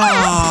 snap,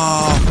 snap.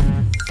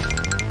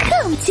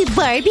 Come to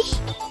Barbie.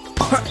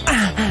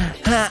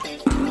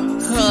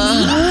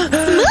 Smooth.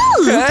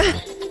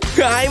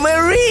 I'm a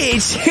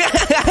rich.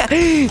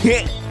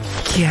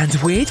 Can't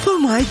wait for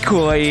my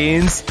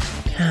coins.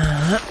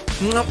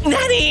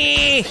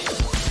 Nanny!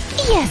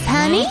 Yes,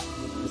 honey?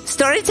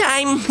 Story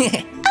time.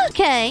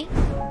 Okay.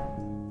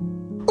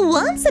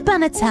 Once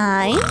upon a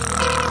time...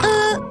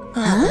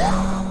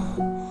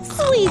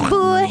 Sweet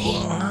boy.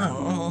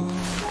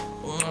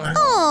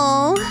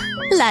 Oh,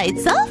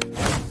 lights off.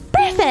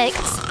 Perfect.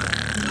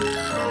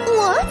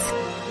 What?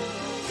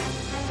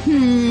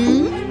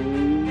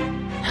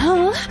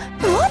 Huh?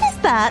 What is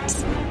that?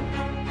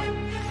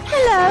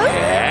 Hello?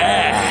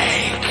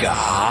 Hey,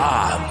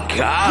 come.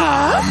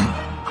 Huh?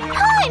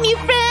 Hi, new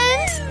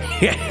friend.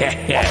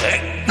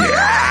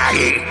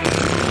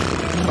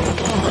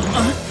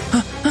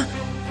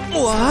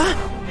 What?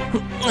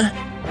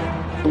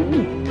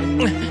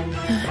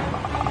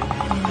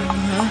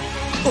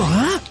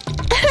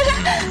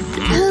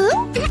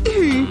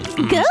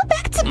 Go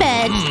back to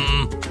bed.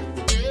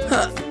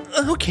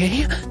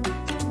 Okay.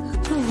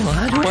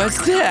 What was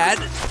that?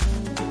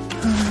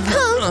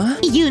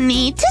 You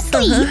need to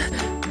sleep.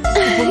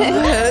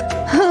 What?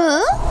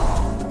 Huh?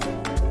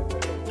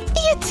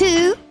 You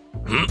too.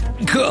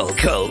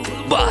 Cool.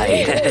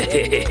 Bye.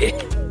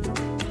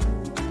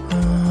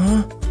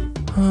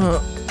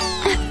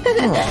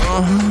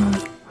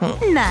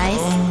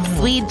 Nice.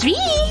 Sweet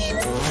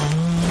dreams.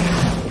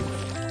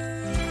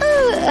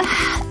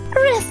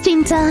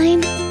 Resting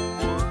time.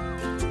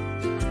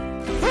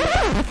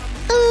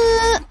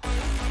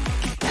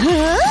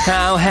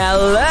 Oh,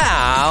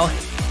 hello.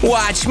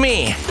 Watch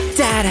me.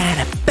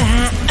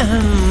 Da-da-da-ba.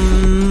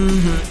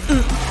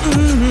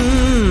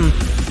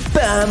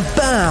 bum,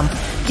 bum.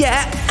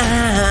 Yeah.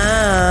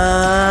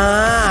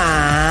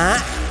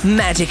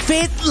 Magic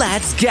feet,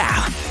 let's go.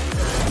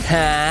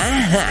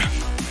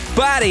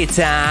 Party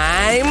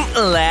time,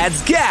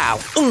 let's go.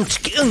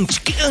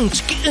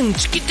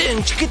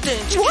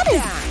 What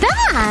is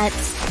that?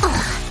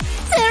 Ugh,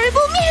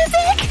 terrible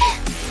music!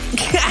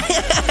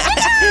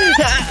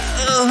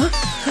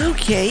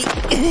 Okay.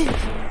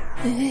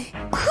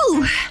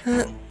 Whew.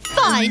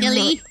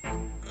 Finally!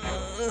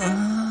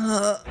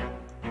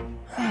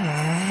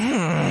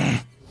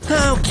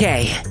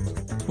 Okay.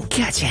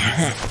 Gotcha.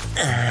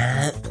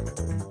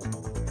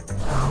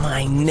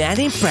 My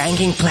nutty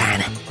pranking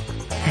plan.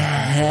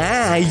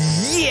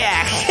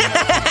 Yeah!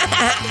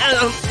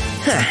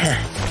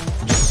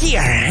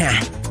 Here.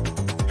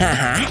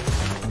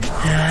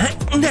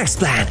 Next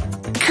plan.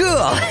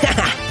 Cool.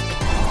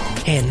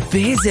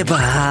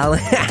 Invisible.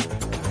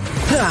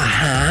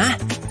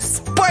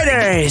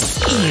 Spiders.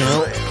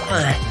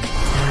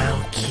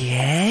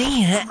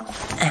 Okay.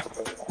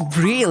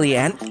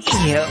 Brilliant.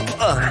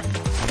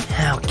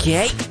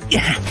 Okay.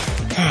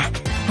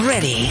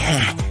 Ready.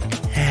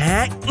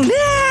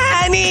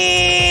 Nanny!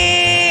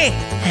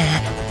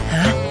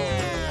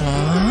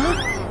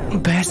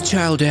 Best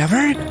child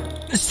ever?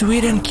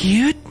 Sweet and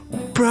cute?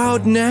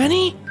 Proud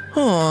nanny?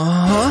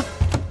 Aww.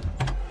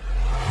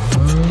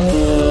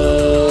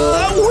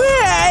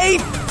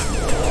 Wait!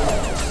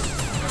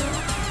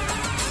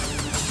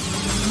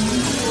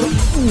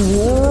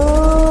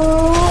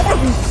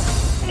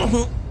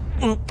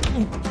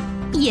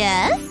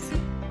 Yes?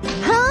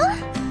 Huh?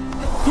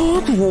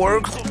 It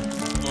worked.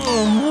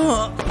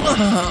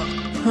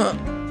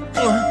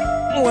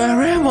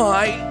 Where am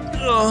I?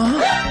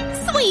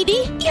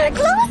 Sweetie, your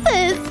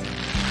glasses!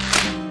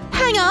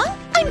 Hang on,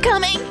 I'm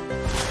coming.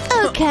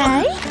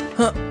 Okay.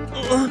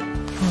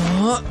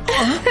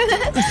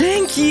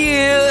 Thank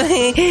you.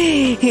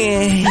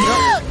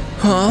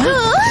 Huh?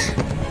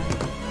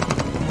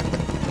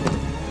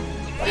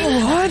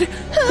 What?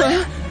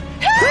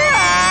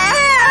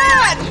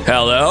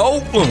 Hello?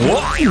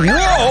 Whoa!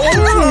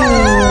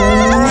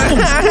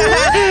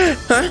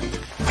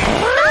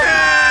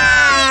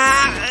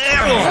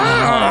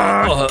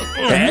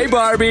 Hey,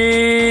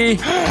 Barbie!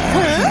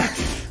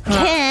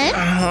 Ken?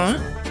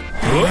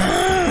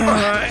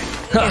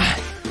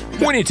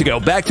 We need to go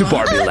back to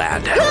Barbie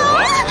Land.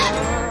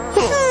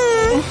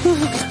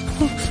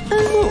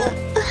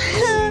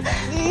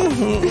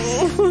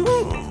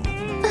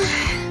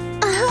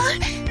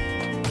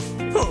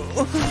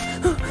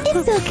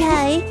 It's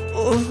okay.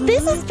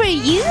 This is for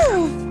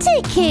you.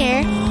 Take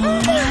care.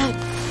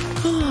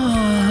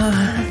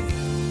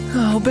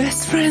 Oh,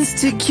 best friends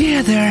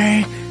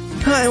together.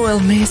 I will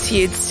miss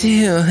you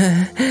too.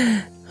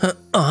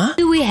 What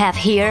do we have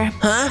here?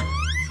 Huh?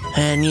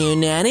 A new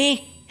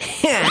nanny?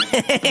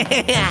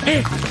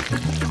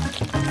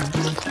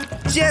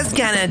 Just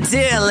gonna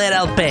do a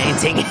little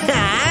painting.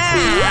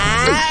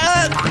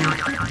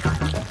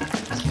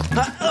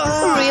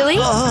 Really?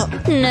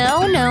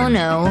 No, no,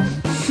 no.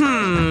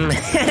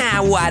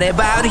 What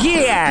about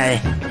here?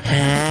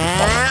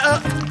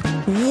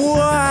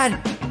 What?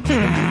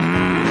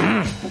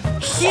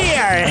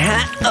 Here?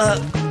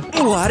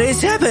 What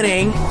is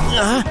happening?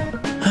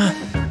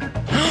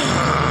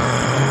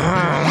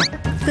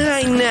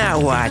 I know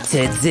what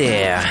to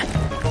do.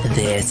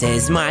 This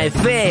is my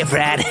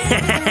favorite.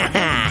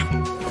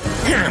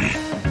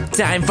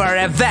 Time for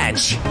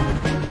revenge.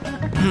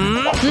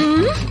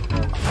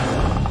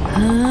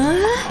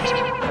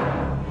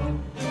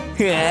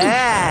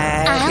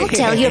 I'll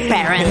tell your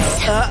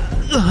parents.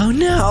 Oh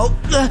no!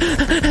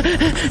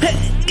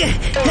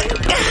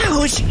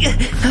 Ouch!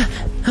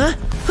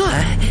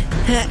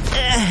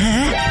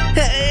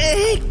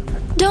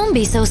 Don't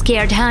be so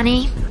scared,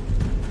 honey.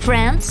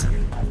 Friends?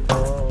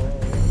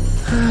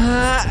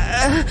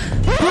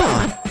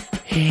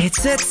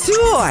 It's a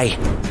toy!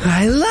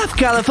 I love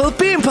colorful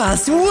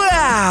pimples!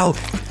 Wow!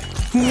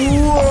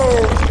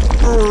 Whoa!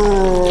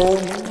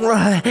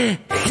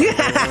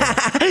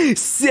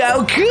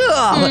 So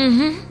cool!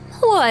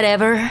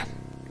 Whatever.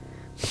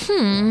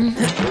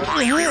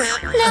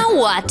 Now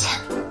what?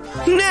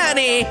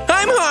 Nanny,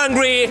 I'm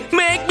hungry!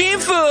 Make me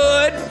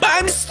food!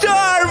 I'm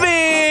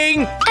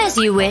starving! As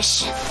you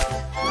wish.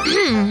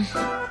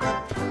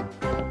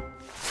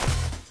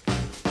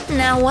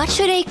 Now what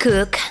should I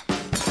cook?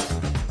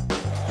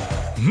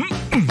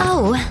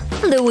 Oh,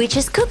 the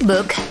witch's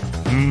cookbook.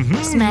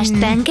 Smashed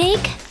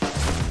pancake?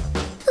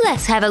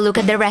 Let's have a look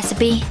at the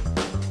recipe.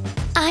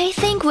 I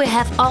think we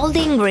have all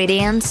the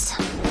ingredients.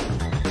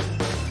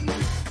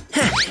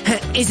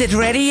 Is it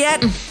ready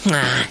yet?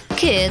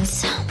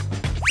 Kids.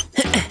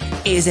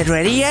 Is it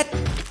ready yet?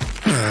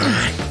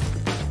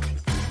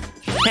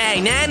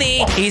 Hey,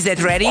 Nanny, is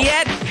it ready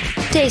yet?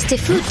 Tasty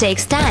food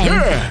takes time.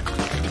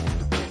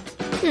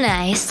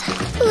 Nice.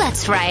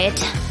 Let's try it.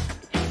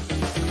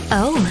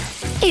 Oh,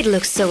 it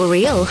looks so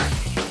real.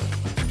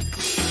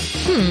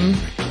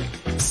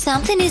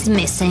 Something is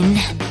missing.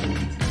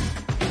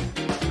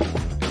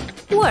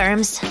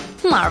 Worms.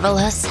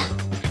 Marvelous.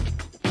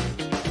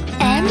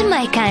 And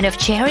my kind of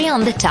cherry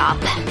on the top.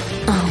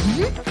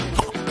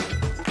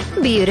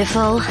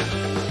 Beautiful.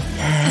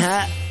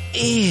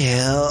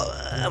 Ew.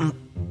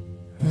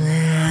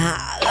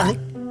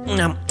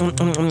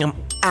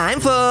 I'm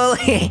full.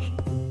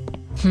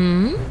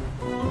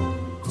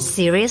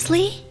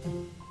 Seriously?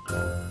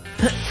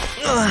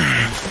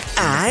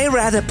 I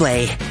rather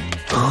play.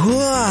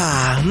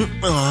 Whoa!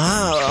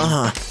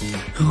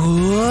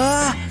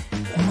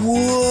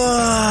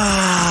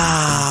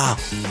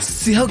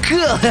 So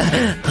cool!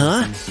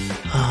 Huh?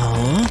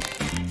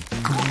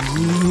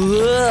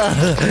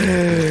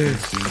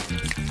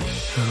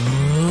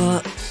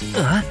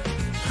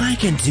 I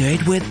can do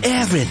it with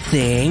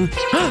everything.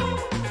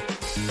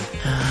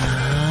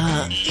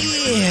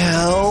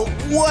 Ew!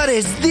 What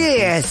is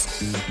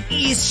this?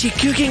 Is she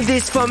cooking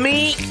this for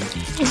me?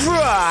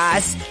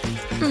 Gross!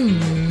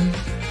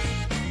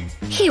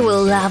 He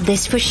will love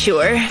this for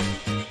sure.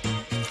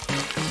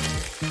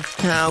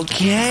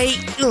 Okay,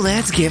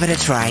 let's give it a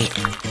try.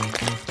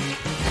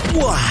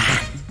 Whoa!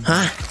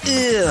 Huh?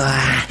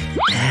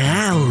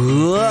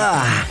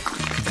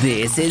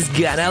 This is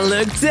gonna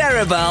look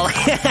terrible.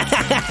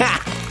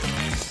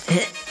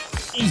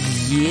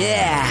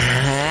 Yeah.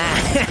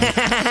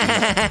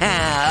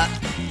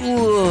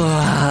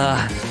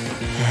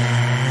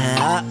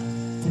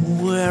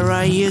 Where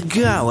are you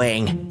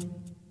going?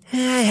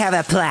 I have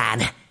a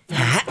plan.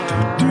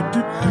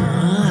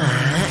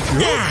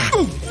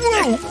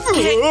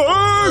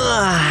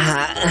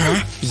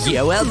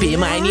 You will be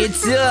my new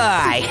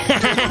toy.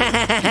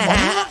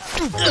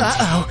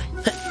 Uh-oh.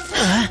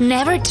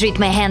 Never treat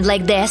my hand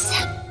like this.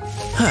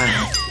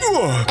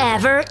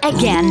 Ever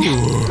again.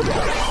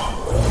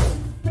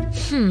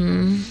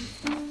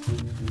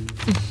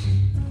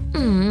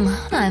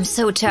 I'm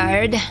so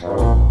tired.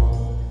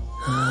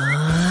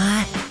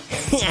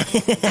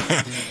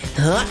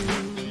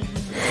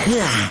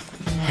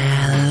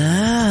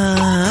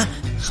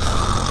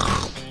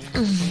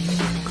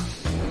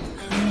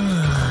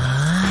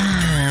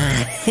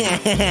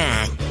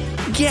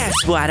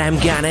 Guess what I'm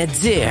gonna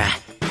do?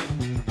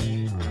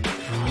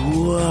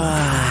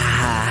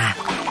 Whoa.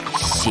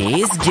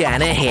 She's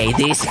gonna hate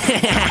this.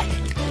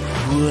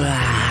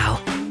 Wow.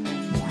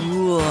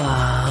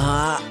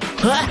 Whoa.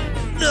 Huh?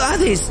 Are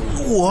these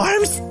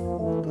worms?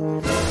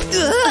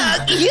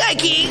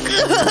 Yucky!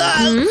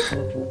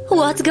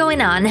 What's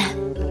going on?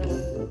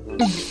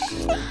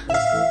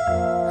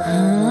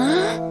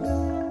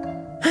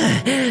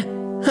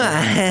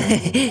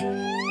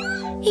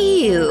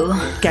 You.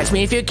 Catch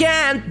me if you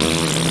can.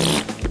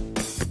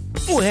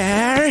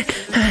 Where?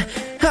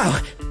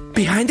 Oh,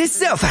 behind the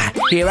sofa.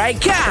 Here I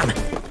come.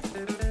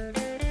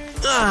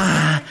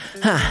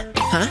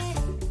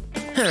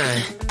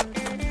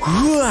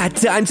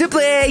 Time to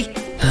play.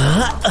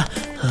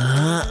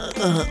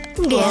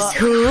 Guess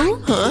who?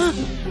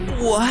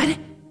 What?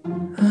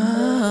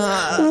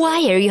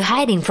 Why are you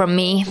hiding from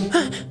me?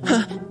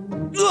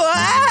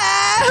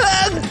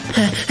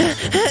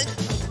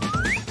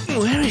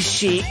 Where is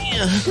she?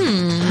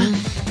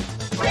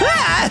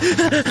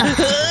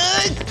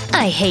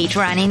 I hate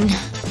running.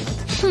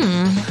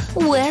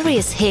 Where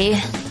is he?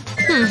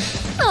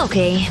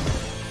 Okay.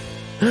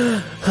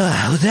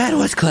 Oh, that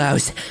was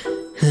close.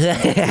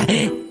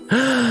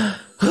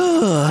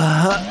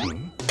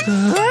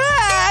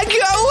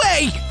 Go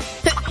away!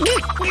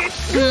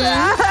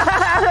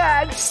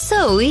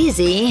 So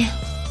easy.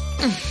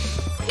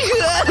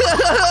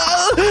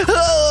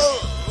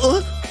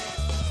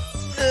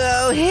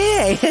 Oh,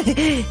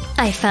 hey!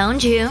 I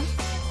found you.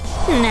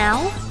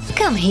 Now,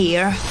 come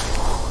here.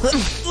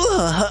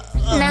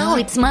 Now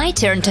it's my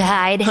turn to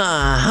hide.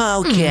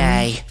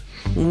 Okay.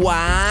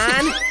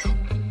 1,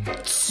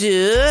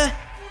 2,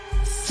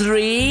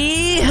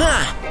 3.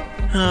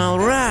 All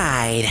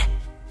right.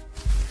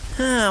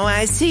 Oh,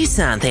 I see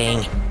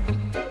something.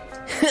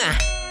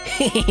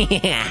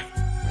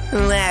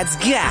 Let's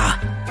go.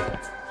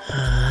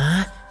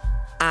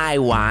 I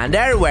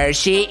wonder where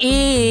she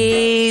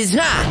is.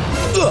 Mommy!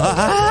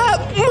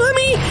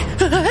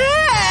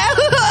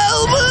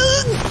 Help!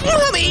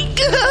 Mommy!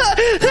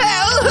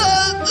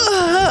 Help!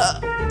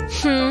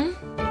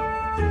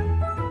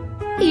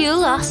 You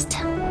lost.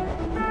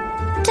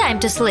 Time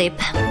to sleep.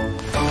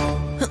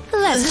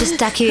 Let's just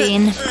tuck you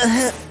in.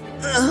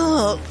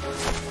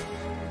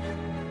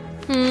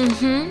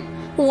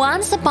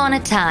 Once upon a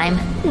time,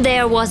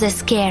 there was a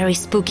scary,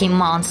 spooky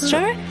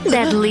monster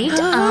that lived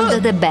under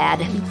the bed.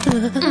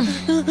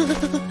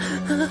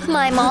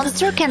 My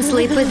monster can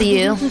sleep with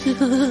you.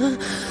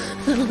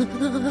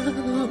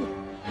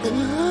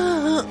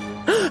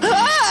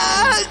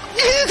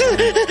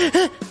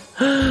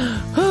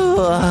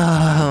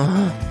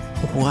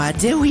 What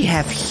do we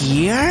have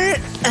here?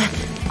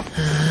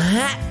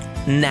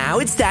 Now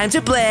it's time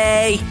to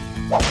play.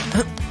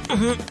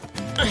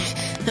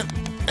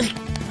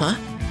 Huh?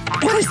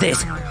 What is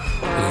this?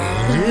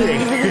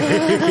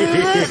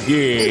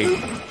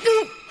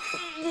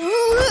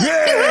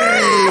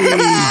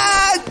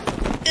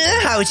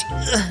 Ouch!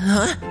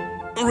 Huh?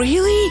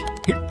 Really?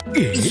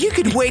 You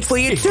could wait for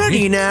your turn,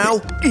 you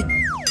know.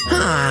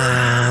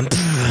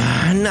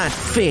 Not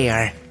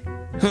fair.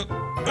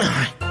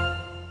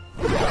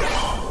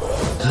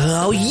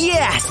 Oh,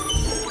 yes!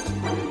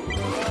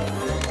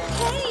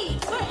 Hey,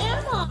 where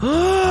am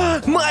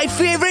I? My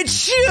favorite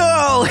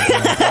show!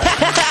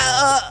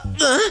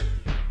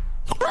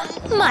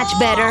 Much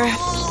better.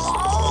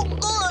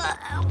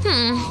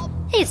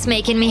 It's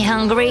making me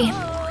hungry.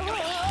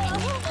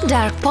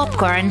 Dark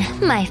popcorn,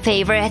 my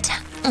favorite.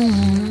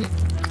 I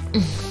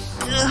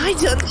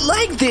don't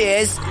like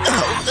this.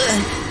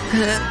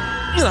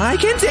 I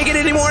can't take it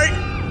anymore.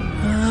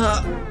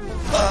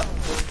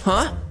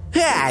 Huh?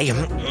 Hey!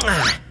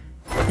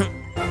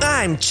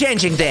 I'm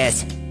changing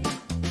this.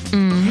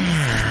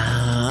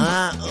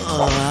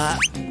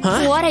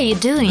 What are you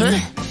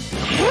doing?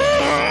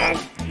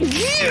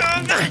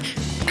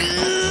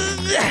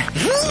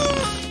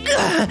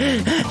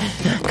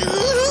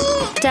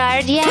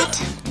 Tired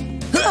yet?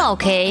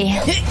 Okay.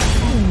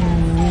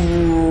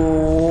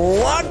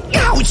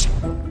 Ouch!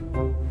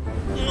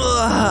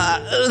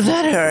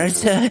 That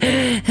hurts.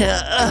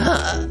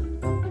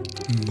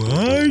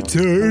 My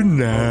turn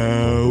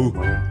now.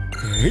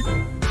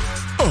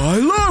 I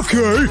love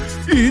her.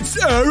 It's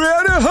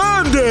Ariana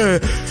Honda.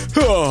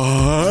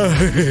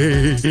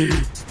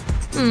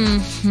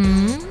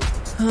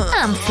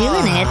 I'm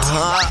feeling it.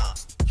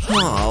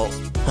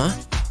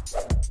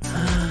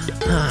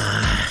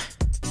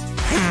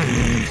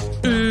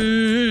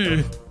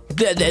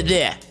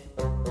 There.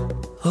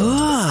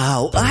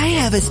 Oh, I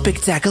have a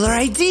spectacular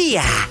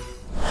idea.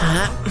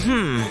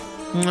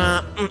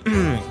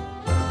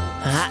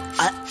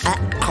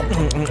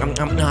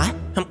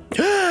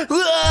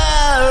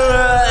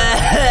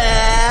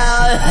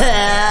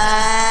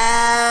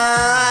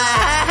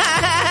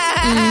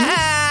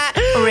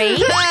 Ray?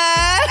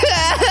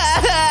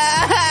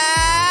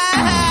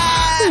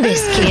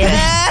 This kid.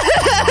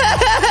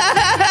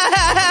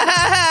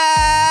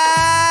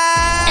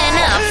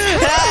 Enough.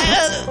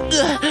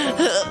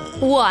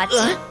 What?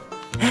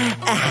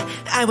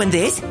 I want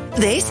this,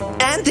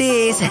 and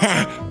this.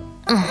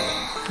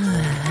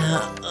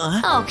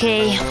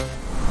 Okay.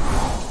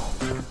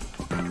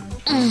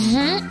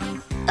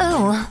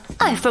 Oh,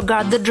 I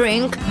forgot the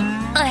drink.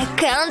 I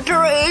can't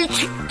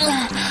reach.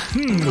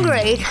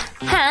 Great.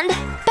 Hand,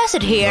 pass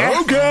it here.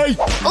 Okay.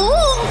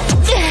 Ooh.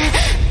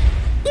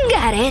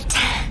 Got it.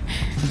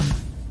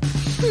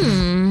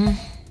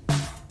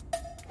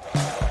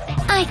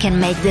 I can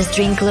make this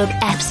drink look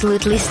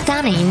absolutely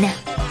stunning.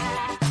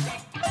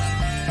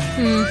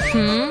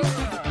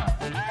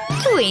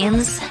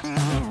 Twins.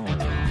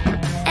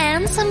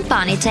 And some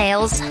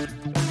ponytails.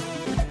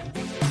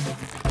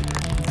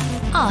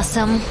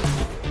 Awesome.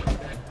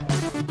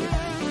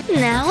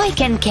 Now I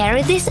can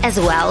carry this as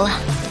well.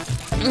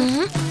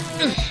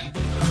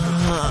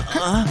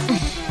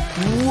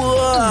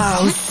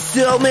 Whoa,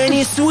 so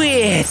many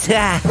sweets.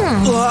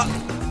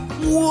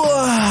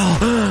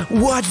 Whoa,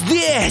 what's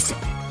this?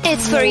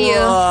 It's for you.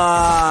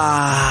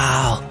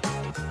 Wow.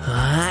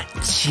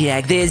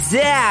 Check this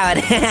out.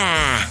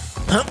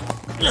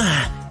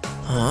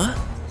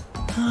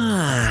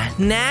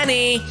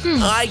 Nanny,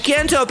 I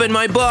can't open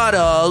my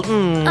bottle.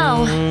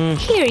 Oh,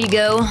 here you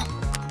go.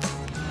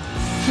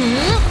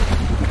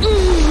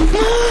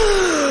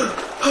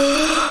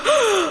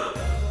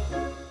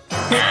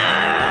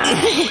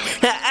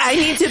 I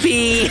need to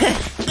pee.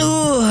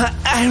 Ooh,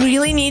 I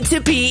really need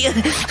to pee.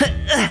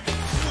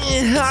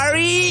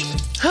 Hurry.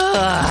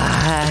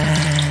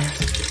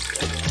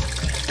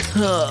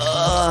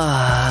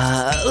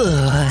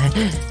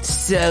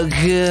 So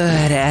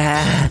good.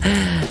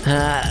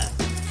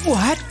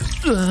 What?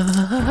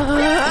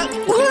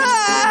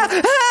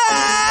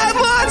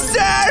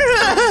 Monster!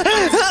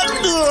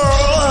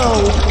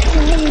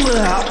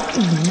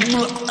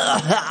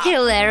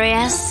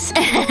 Hilarious.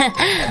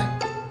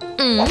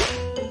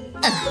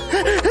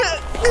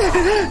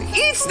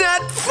 It's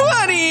not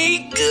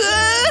funny.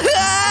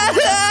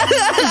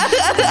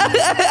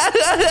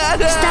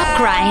 Stop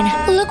crying.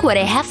 Look what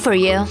I have for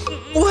you.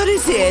 What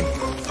is it?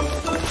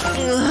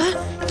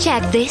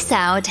 Check this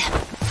out.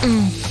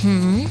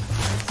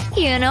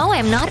 You know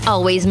I'm not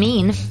always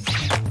mean.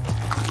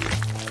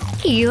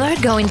 You are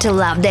going to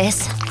love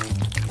this.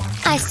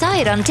 I saw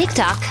it on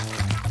TikTok.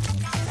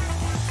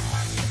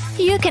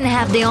 You can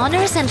have the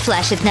honors and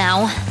flash it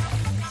now.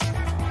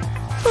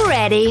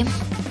 Ready?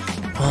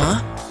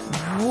 Huh?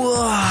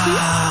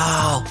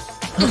 Wow!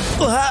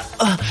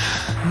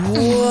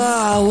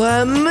 Wow,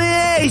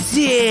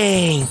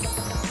 amazing!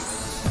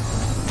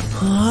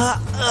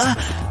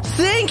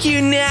 Thank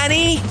you,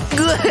 Nanny!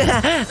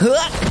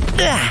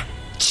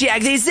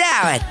 Check this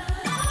out!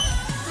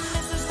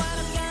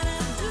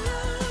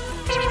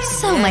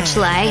 So much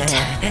light.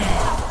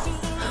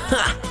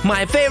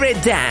 My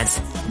favorite dance!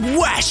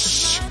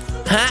 Whoosh!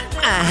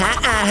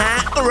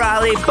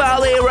 Rolly,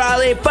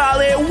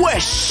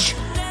 whoosh!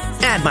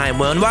 And my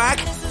moonwalk!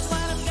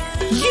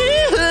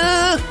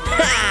 Yoo-hoo!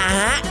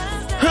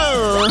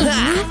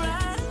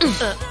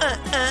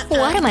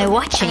 What am I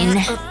watching?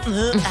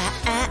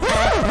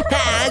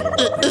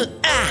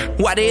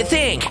 What do you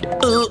think?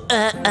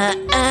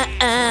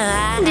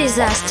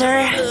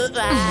 Disaster.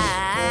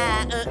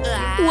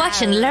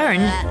 Watch and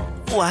learn.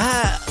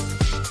 What?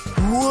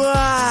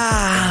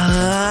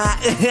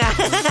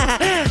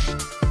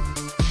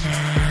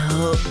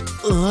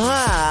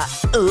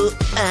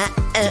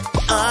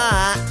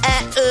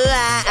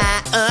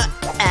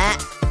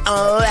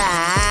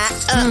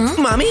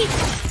 Mommy?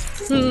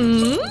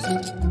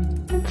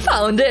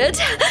 Found it.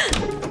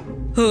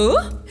 Oh,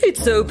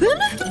 it's open?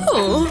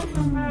 Oh.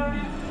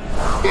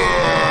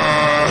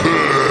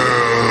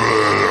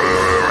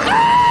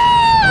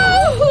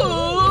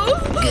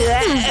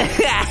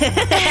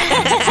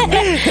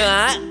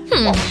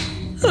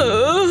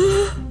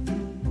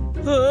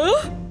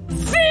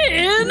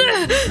 Finn!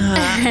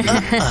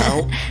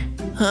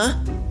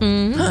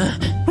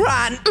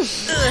 Run!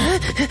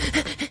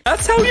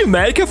 That's how you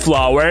make a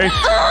flower.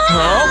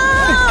 Huh?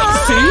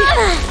 See?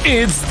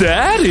 It's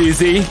that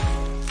easy.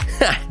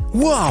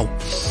 Whoa!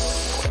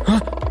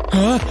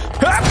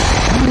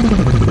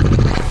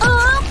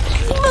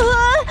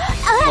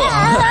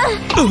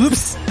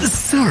 Oops,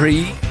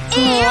 sorry. I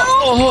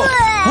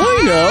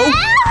know.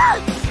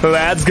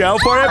 Let's go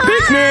for a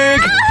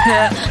picnic.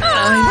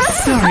 I'm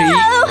sorry.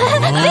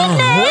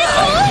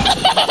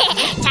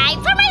 Time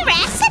for my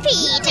recipe.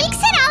 Mix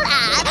it all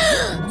up.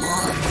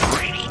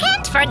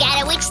 Can't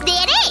forget which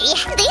DNA.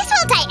 This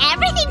will tie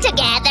everything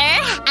together.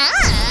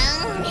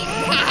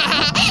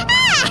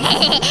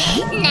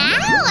 Now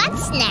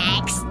what's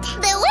next?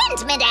 The wind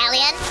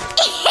medallion.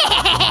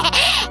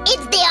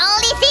 It's the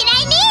only thing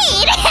I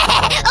need.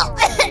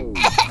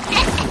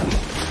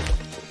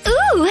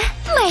 Ooh,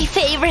 my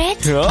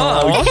favorite.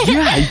 Oh,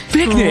 yeah,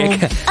 picnic.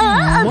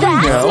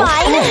 That's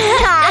mine.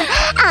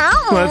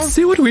 Let's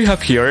see what we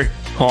have here.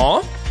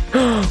 Huh?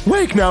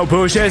 Wake now,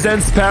 bushes,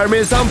 and spare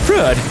me some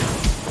fruit.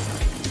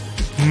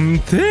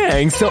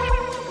 Thanks.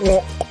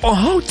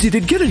 How did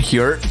it get in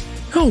here?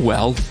 Oh,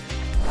 well.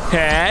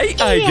 Hey,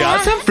 I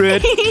got some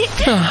fruit.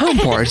 I'm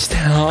parched.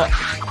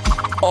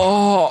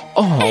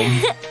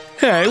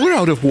 Hey, we're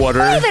out of water.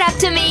 Leave it up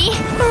to me.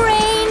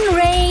 Rain,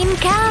 rain,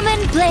 come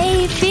and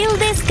play. Fill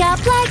this cup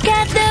like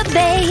at the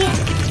bay.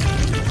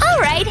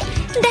 Alright,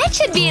 that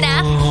should be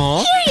enough.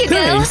 Here you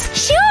thanks. go.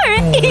 Sure.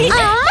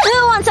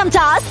 Who wants some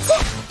toast?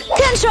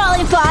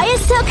 Controlling fire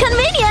is so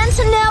convenient.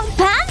 No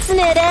pants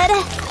needed.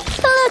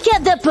 Look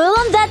at the pool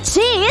and that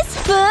cheese.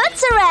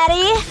 Food's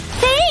ready.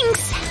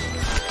 Thanks.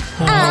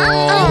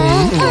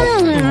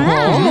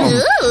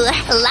 Ooh,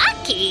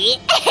 lucky.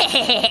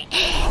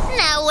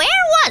 Now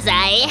where was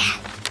I?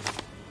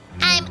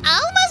 I'm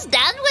almost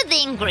done with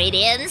the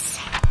ingredients.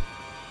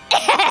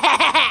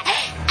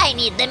 I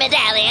need the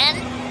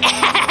medallion.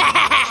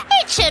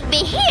 It should be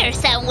here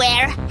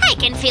somewhere. I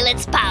can feel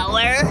its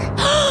power.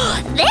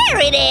 There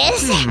it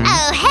is.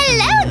 Oh,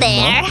 hello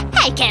there.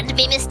 I can't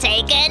be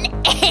mistaken.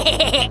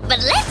 But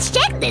let's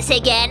check this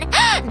again.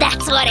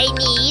 That's what I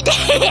need.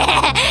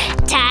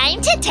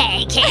 Time to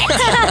take it.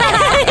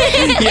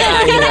 Yeah,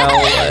 I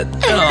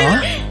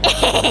know.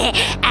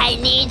 I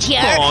need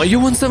your... Oh, you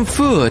want some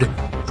food?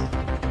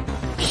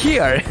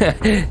 Here.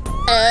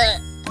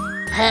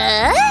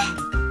 Huh?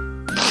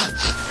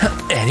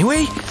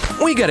 Anyway,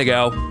 we gotta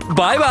go.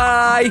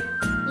 Bye-bye.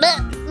 But...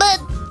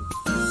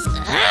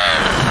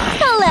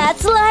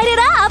 Let's light it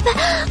up.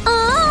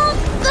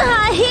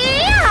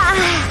 Here.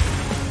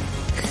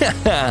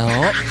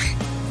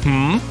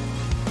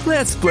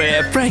 Let's play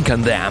a prank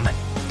on them.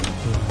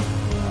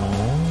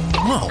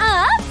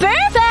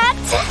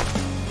 Perfect.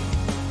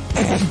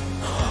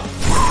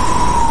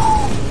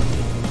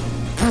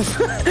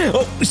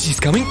 Oh, she's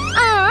coming.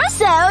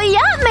 So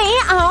yummy.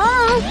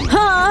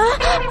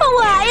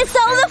 Why is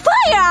all the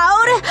fire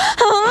out?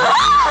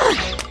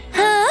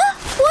 Huh?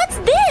 What's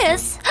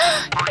this?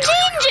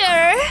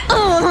 Ginger!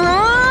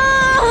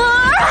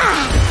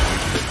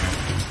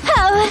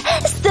 Oh,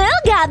 still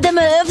got the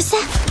moves.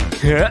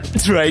 Yeah,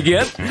 try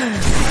again.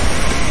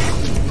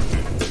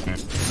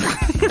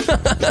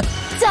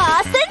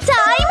 Toss in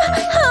time.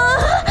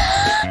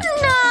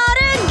 Not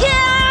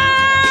again.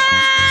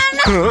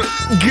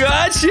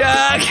 Gotcha!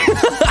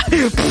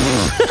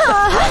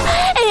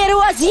 It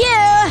was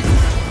you.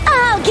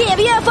 I'll give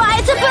you a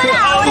fire to put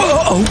out.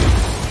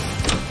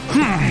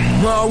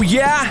 Oh,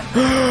 yeah?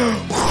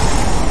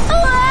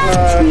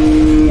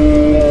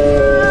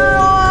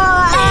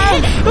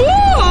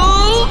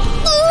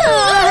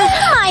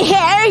 My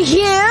hair,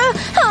 you?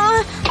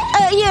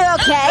 Are you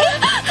okay?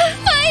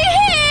 My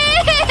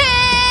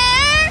hair!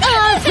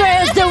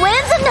 First the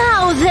wind,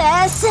 now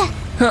this.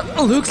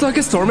 Looks like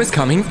a storm is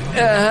coming.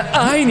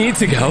 I need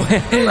to go.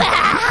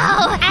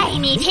 Wow! I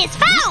need his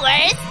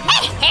powers!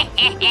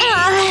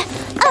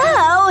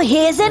 Oh,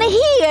 he's in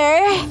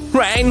here.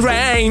 Rain,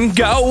 rain,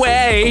 go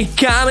away.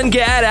 Come and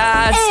get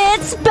us.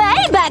 It's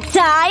payback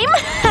time.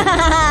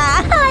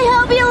 I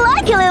hope you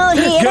like a little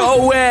heat.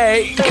 Go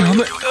away.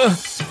 Come.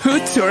 Who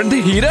turned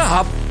the heat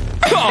up?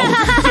 Oh,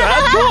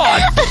 that's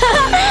what.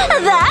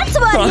 That's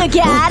what you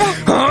get.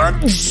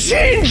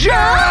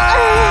 Ginger!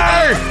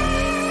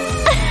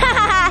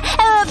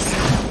 Oops.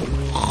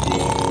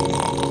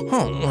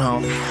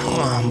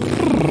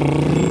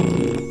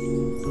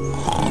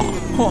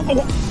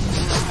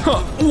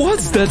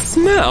 What's that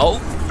smell?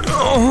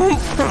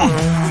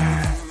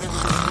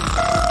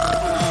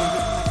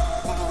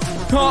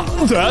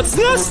 That's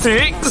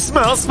nasty.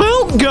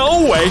 Smell,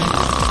 go away.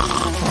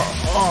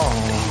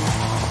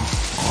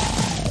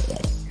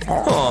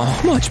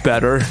 Oh, much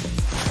better.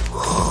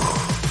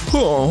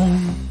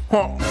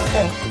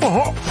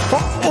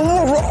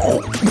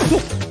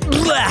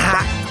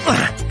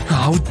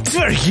 How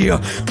dare you!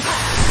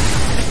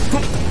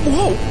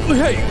 Whoa,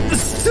 hey,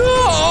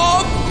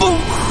 stop!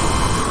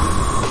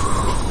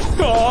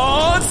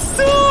 Oh,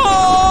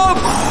 stop!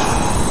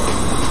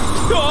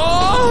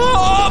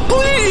 Oh,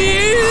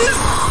 please!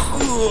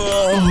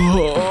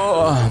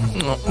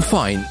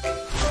 Fine.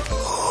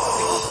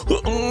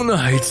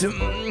 Night.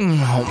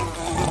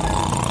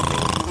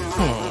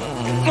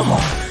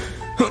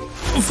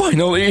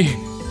 Finally.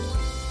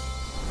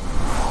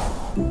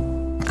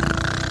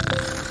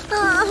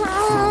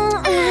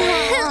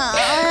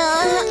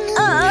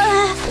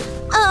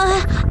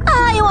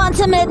 I want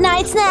a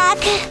midnight snack.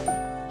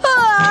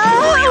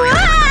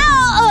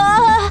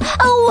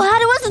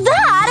 What was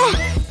that?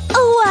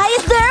 Why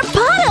is there a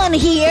pot on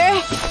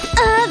here?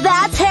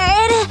 That's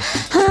hurt.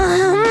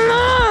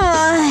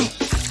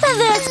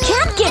 This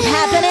can't keep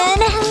happening.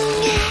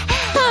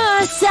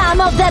 Some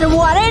of that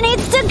water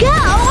needs to go.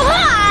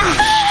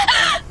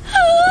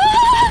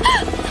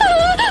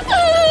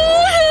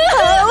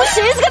 Oh,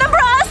 she's gonna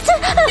burst.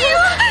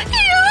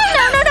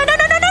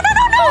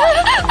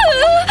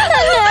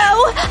 No.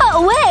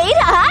 Wait,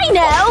 I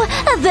know.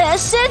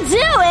 This should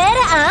do it.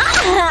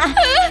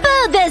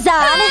 Put this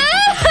on.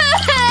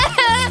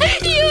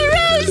 You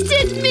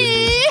roasted me!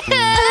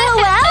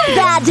 Well,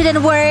 that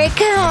didn't work.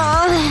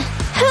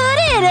 What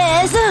it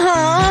is?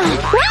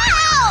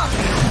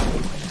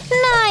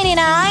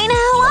 99,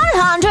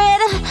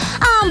 100.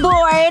 I'm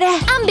bored.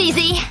 I'm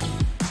busy.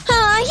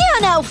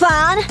 You're no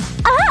fun.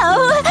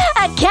 Oh,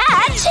 a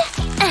catch.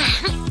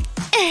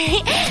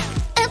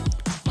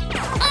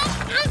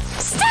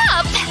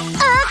 Stop!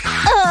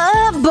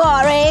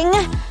 Boring.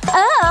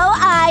 Oh,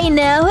 I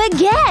know a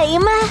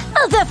game.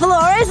 The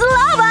floor is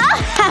lava.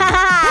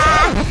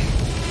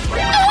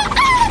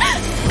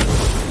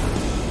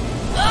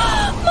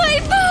 My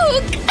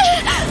book!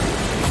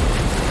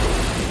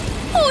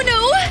 Oh no!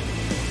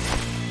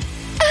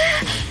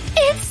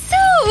 It's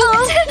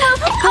soaked!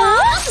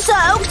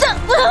 Soaked?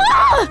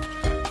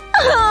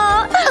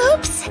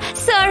 Oops,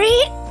 sorry.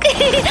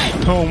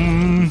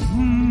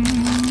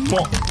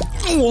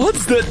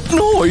 What's that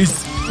noise?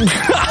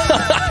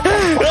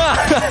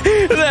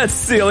 That's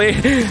silly.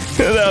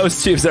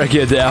 Those chips are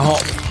good now.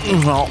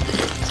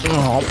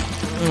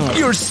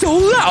 You're so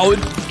loud.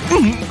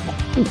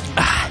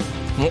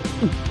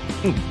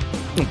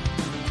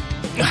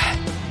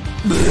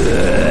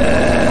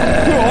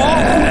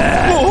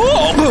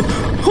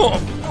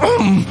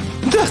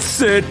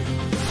 That's it.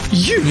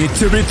 You need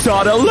to be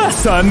taught a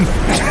lesson.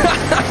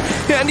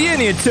 And you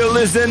need to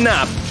listen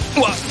up.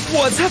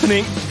 What's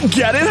happening?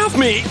 Get it off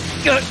me.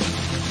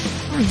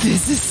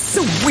 This is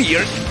so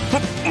weird.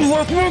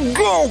 Let me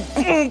go.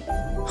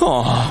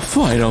 Oh,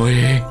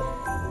 finally.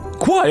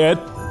 Quiet.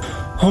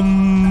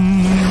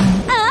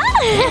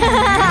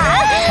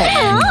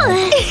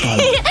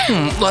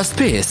 Last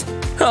piece.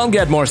 I'll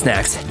get more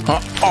snacks.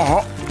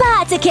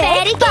 Patty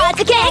cake.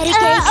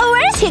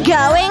 Where's he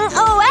going?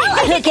 Oh, well,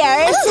 who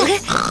cares?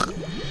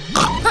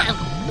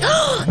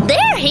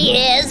 There he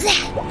is!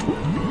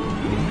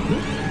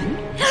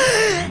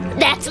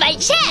 That's my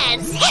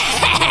chance!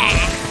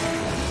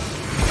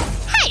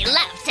 I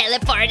love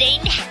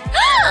teleporting!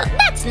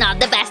 That's not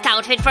the best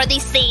outfit for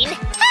this scene!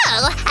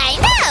 Oh, I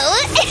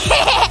know!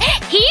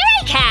 Here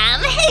I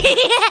come!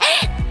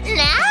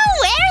 Now,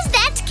 where's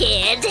that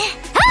kid?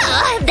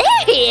 Oh,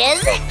 there he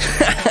is!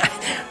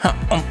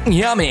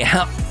 Yummy!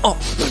 Oh.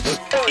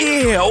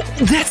 Ew,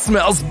 that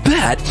smells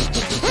bad!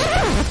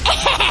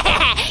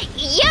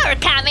 You're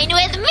coming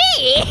with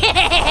me!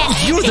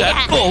 You're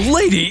that old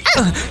lady!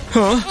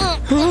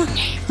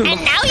 And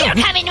now you're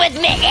coming with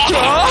me!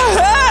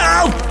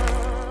 Help!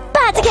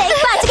 Patty cake!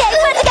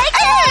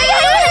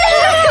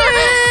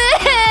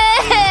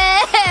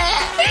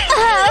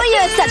 Oh,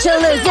 you're such a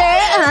loser!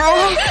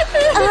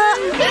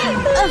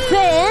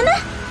 Finn?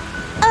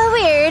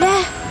 Weird.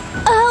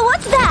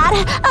 What's that?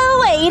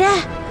 Wait.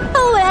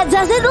 Where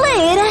does it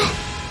lead?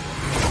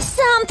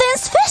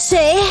 Something's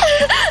fishy.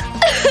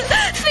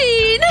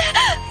 Finn!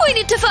 We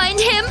need to find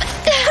him!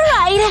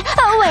 Right.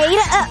 Wait.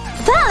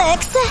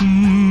 Felix!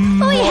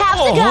 We have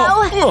to go!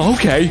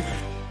 Okay.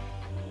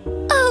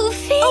 Oh,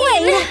 Finn!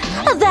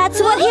 Wait. That's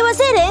what he was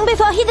eating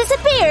before he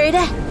disappeared.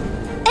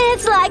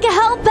 It's like a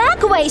whole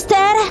bag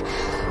wasted.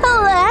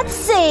 Let's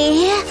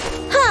see.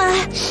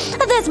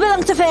 This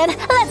belongs to Finn.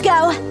 Let's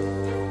go.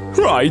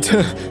 Right.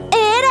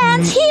 It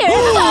ends here.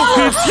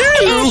 It's you!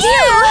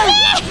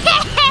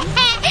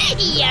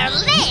 You're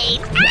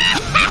late!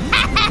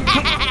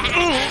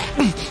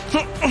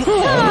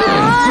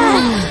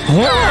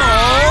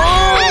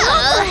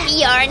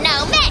 You're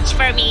no match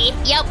for me.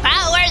 Your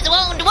powers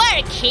won't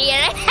work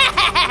here.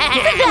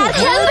 That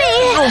can be.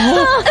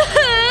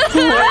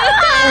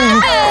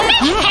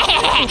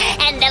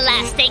 And the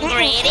last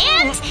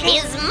ingredient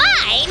is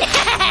mine.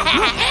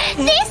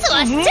 This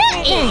was too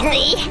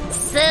easy.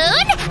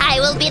 Soon, I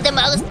will be the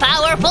most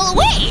powerful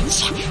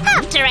witch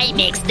after I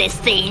mix this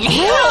thing.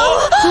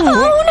 Oh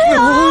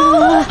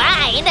no!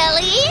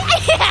 Finally!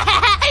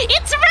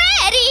 It's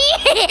ready!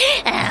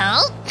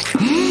 Oh.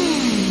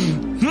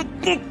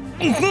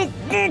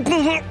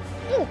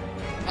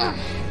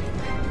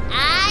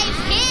 I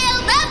feel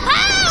the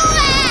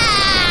power!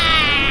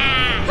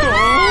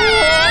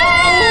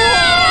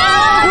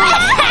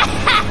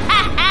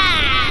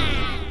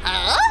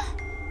 Oh?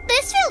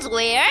 This feels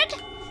weird.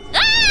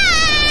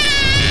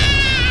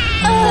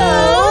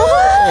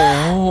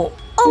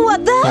 Oh,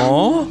 what the?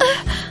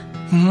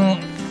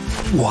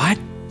 What?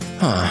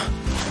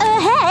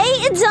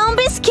 Hey, don't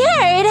be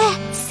scared.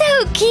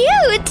 So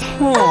cute!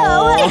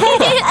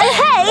 Hey!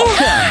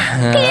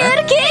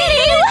 Cute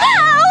kitty!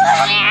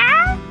 Wow!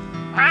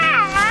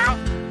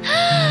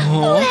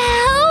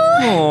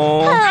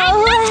 I'm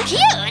not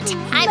cute!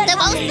 I'm the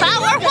most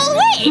powerful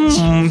witch!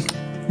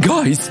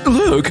 Guys,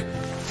 look!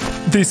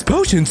 This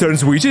potion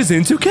turns witches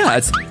into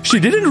cats. She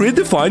didn't read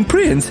the fine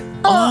print.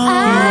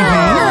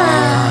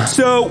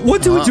 So,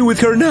 what do we do with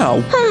her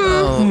now?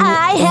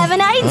 I have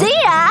an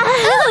idea!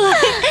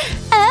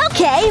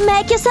 Okay,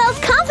 make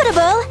yourself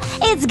comfortable.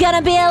 It's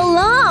gonna be a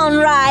long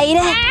ride.